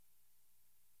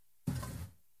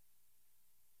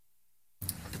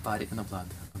 The body and the blood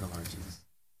of the Lord Jesus.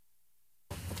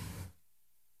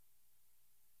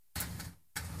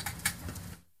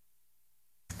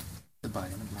 The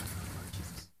body and the blood of the Lord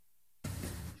Jesus.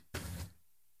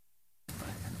 The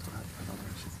body and the blood of the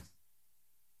Lord Jesus.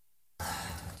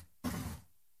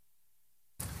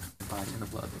 The body and the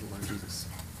blood of the Lord Jesus.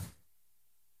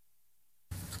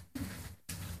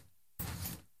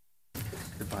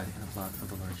 The body and the blood of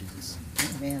the Lord Jesus.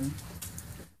 Amen.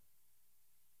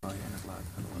 The body and the blood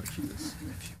of the Lord Jesus.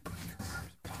 If you put your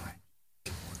arms wide,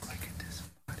 it will look like a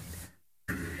disembodied.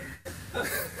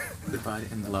 The body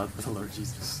and blood of the Lord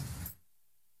Jesus.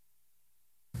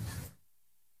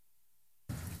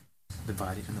 The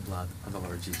body and the blood of the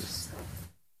Lord Jesus.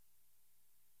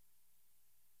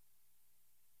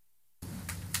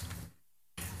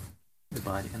 The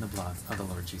body and the blood of the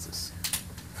Lord Jesus.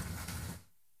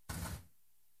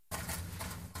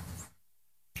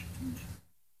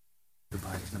 The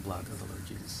body and the blood of the Lord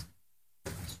Jesus.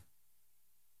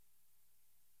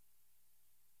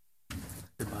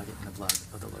 The body and the blood of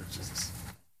the Lord Jesus.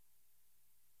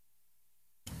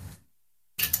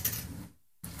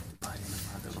 The body and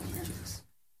the blood of the Lord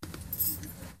Jesus.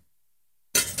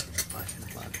 The body and the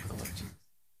blood of the Lord Jesus.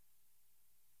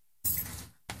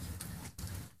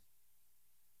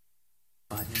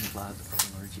 Body and the blood of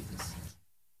the Lord Jesus.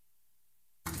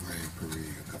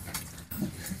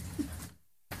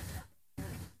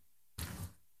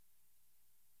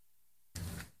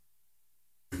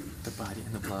 The body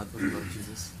and the blood of the Lord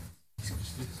Jesus.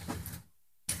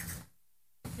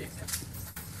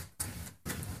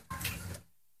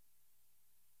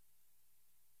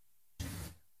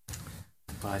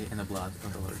 The body and the blood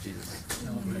of the Lord Jesus.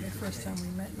 Remember the first time we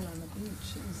met you on the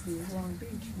beach? It was the Long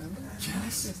Beach, remember?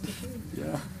 Yes.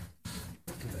 Yeah.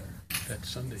 That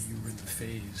Sunday you were in the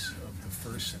phase of the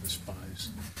first set of spies.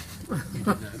 You did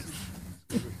not.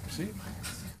 See?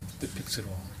 Depicts it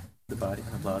all. The body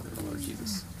and the blood of the Lord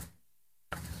Jesus.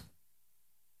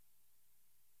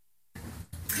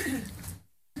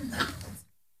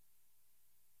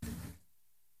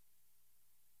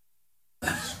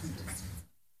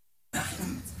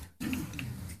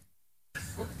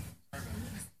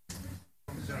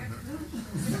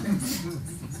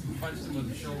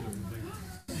 Kick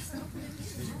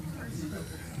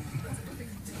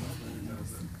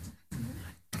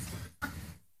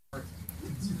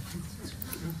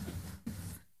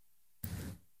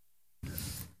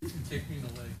me in the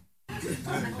leg.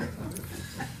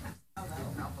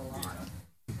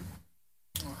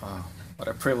 What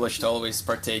a privilege to always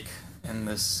partake in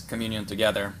this communion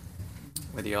together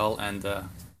with you all and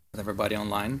with everybody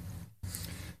online.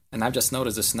 And I've just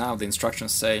noticed this now. The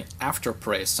instructions say, after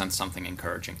prayer, send something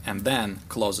encouraging, and then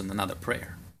close in another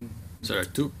prayer. So there are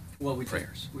two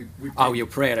prayers. We you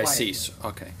prayed, I see. So,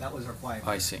 okay. That was our quiet.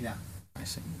 I see. Yeah. I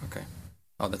see. Okay.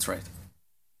 Oh, that's right.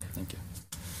 Thank you.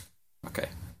 Okay.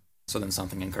 So then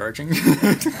something encouraging.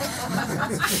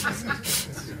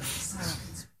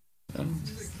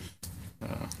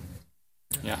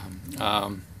 Yeah.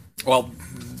 Well,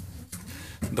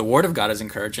 the Word of God is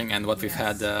encouraging, and what we've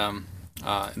had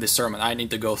this sermon, I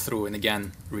need to go through and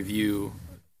again review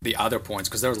the other points,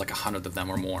 because there was like 100 of them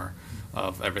or more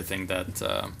of everything that's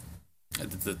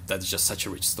just such a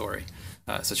rich story,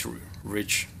 such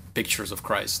rich pictures of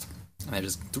Christ. And I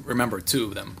just remember 2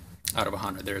 of them out of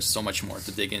 100. There's so much more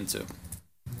to dig into.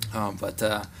 But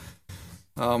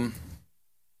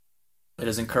it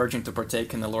is encouraging to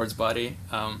partake in the Lord's body.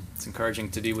 It's encouraging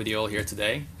to be with you all here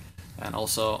today, and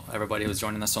also everybody who's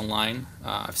joining us online.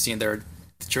 I've seen the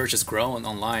church has grown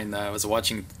online. I was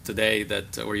watching today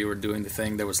that where you were doing the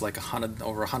thing, there was like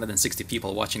over 160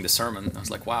 people watching the sermon. I was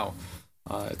like, wow,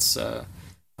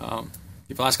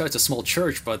 people ask, it's a small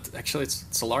church, but actually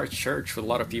it's a large church with a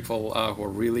lot of people who are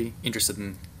really interested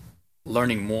in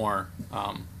learning more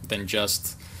than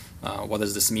just what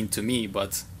does this mean to me,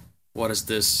 but what does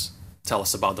this tell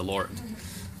us about the Lord,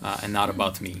 and not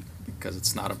about me, because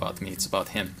it's not about me, it's about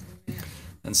Him.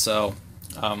 And so,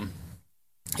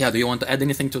 do you want to add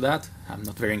anything to that? I'm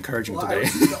not very encouraging today.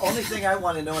 The only thing I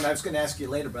want to know, and I was going to ask you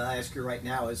later, but I ask you right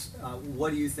now, is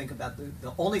what do you think about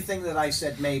the only thing that I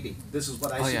said maybe, this is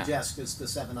what I suggest, is the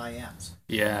 7 I.Ams.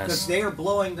 Yes. Because they are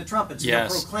blowing the trumpets, they're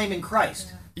proclaiming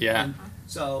Christ. Yeah. And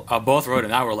so both Rhoda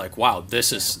and I were like, wow,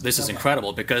 this is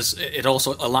incredible, because it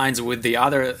also aligns with the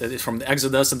other, from the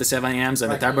Exodus and the 7 A.M.s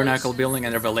and the tabernacle building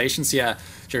and Revelations. Yeah,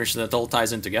 church, that all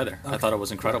ties in together. Okay. I thought it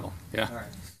was incredible. Yeah. All right.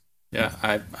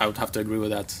 Yeah, I would have to agree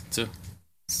with that too.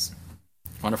 It's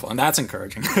wonderful, and that's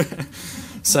encouraging.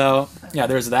 So,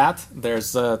 there's that.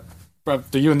 There's, do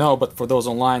you know, but for those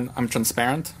online, I'm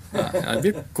transparent. It'd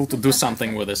be cool to do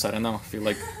something with this. I don't know. I feel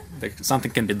like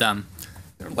something can be done.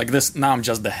 Like this, now I'm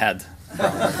just the head.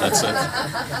 That's it.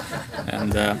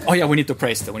 And we need to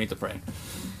pray still. We need to pray.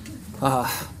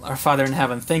 Our Father in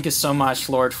heaven, thank you so much,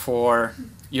 Lord, for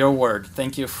your word.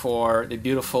 Thank you for the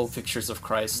beautiful pictures of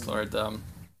Christ, Lord.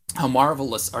 How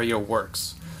marvelous are your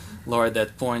works, Lord,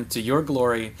 that point to your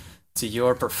glory, to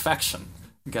your perfection,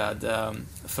 God,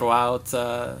 throughout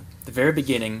the very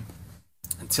beginning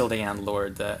until the end,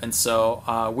 Lord. And so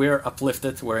we're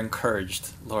uplifted, we're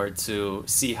encouraged, Lord, to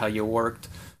see how you worked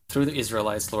through the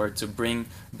Israelites, Lord, to bring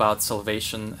about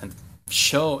salvation and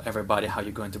show everybody how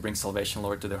you're going to bring salvation,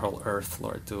 Lord, to the whole earth,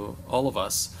 Lord, to all of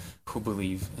us who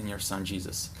believe in your Son,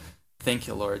 Jesus. Thank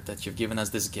you, Lord, that you've given us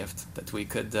this gift, that we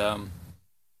could,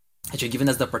 that you've given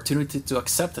us the opportunity to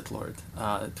accept it, Lord,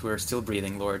 that we're still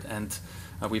breathing, Lord, and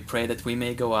we pray that we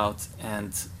may go out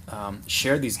and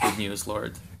share these good news,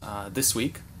 Lord, this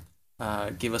week.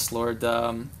 Give us, Lord,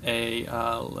 they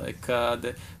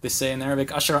say in Arabic,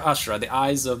 ashra ashra, the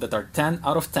eyes that are 10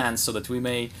 out of 10, so that we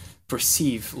may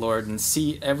perceive, Lord, and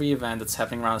see every event that's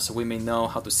happening around us, so we may know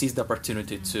how to seize the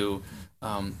opportunity to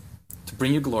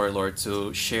bring you glory, Lord,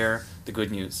 to share the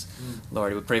good news.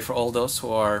 Lord, we pray for all those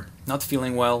who are not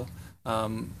feeling well,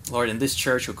 Lord, in this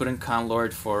church who couldn't come,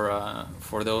 Lord,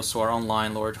 for those who are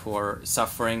online, Lord, who are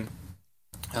suffering,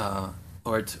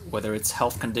 Lord, whether it's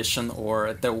health condition or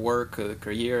at their work,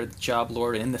 career, job,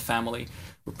 Lord, in the family.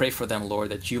 We pray for them, Lord,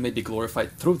 that you may be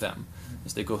glorified through them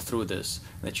as they go through this,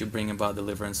 that you bring about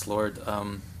deliverance, Lord,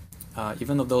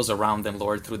 even of those around them,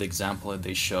 Lord, through the example that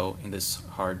they show in this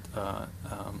hard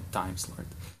times, Lord.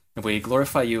 And we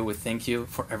glorify you, we thank you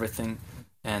for everything,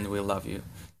 and we love you.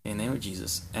 In the name of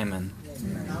Jesus, amen.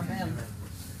 Amen.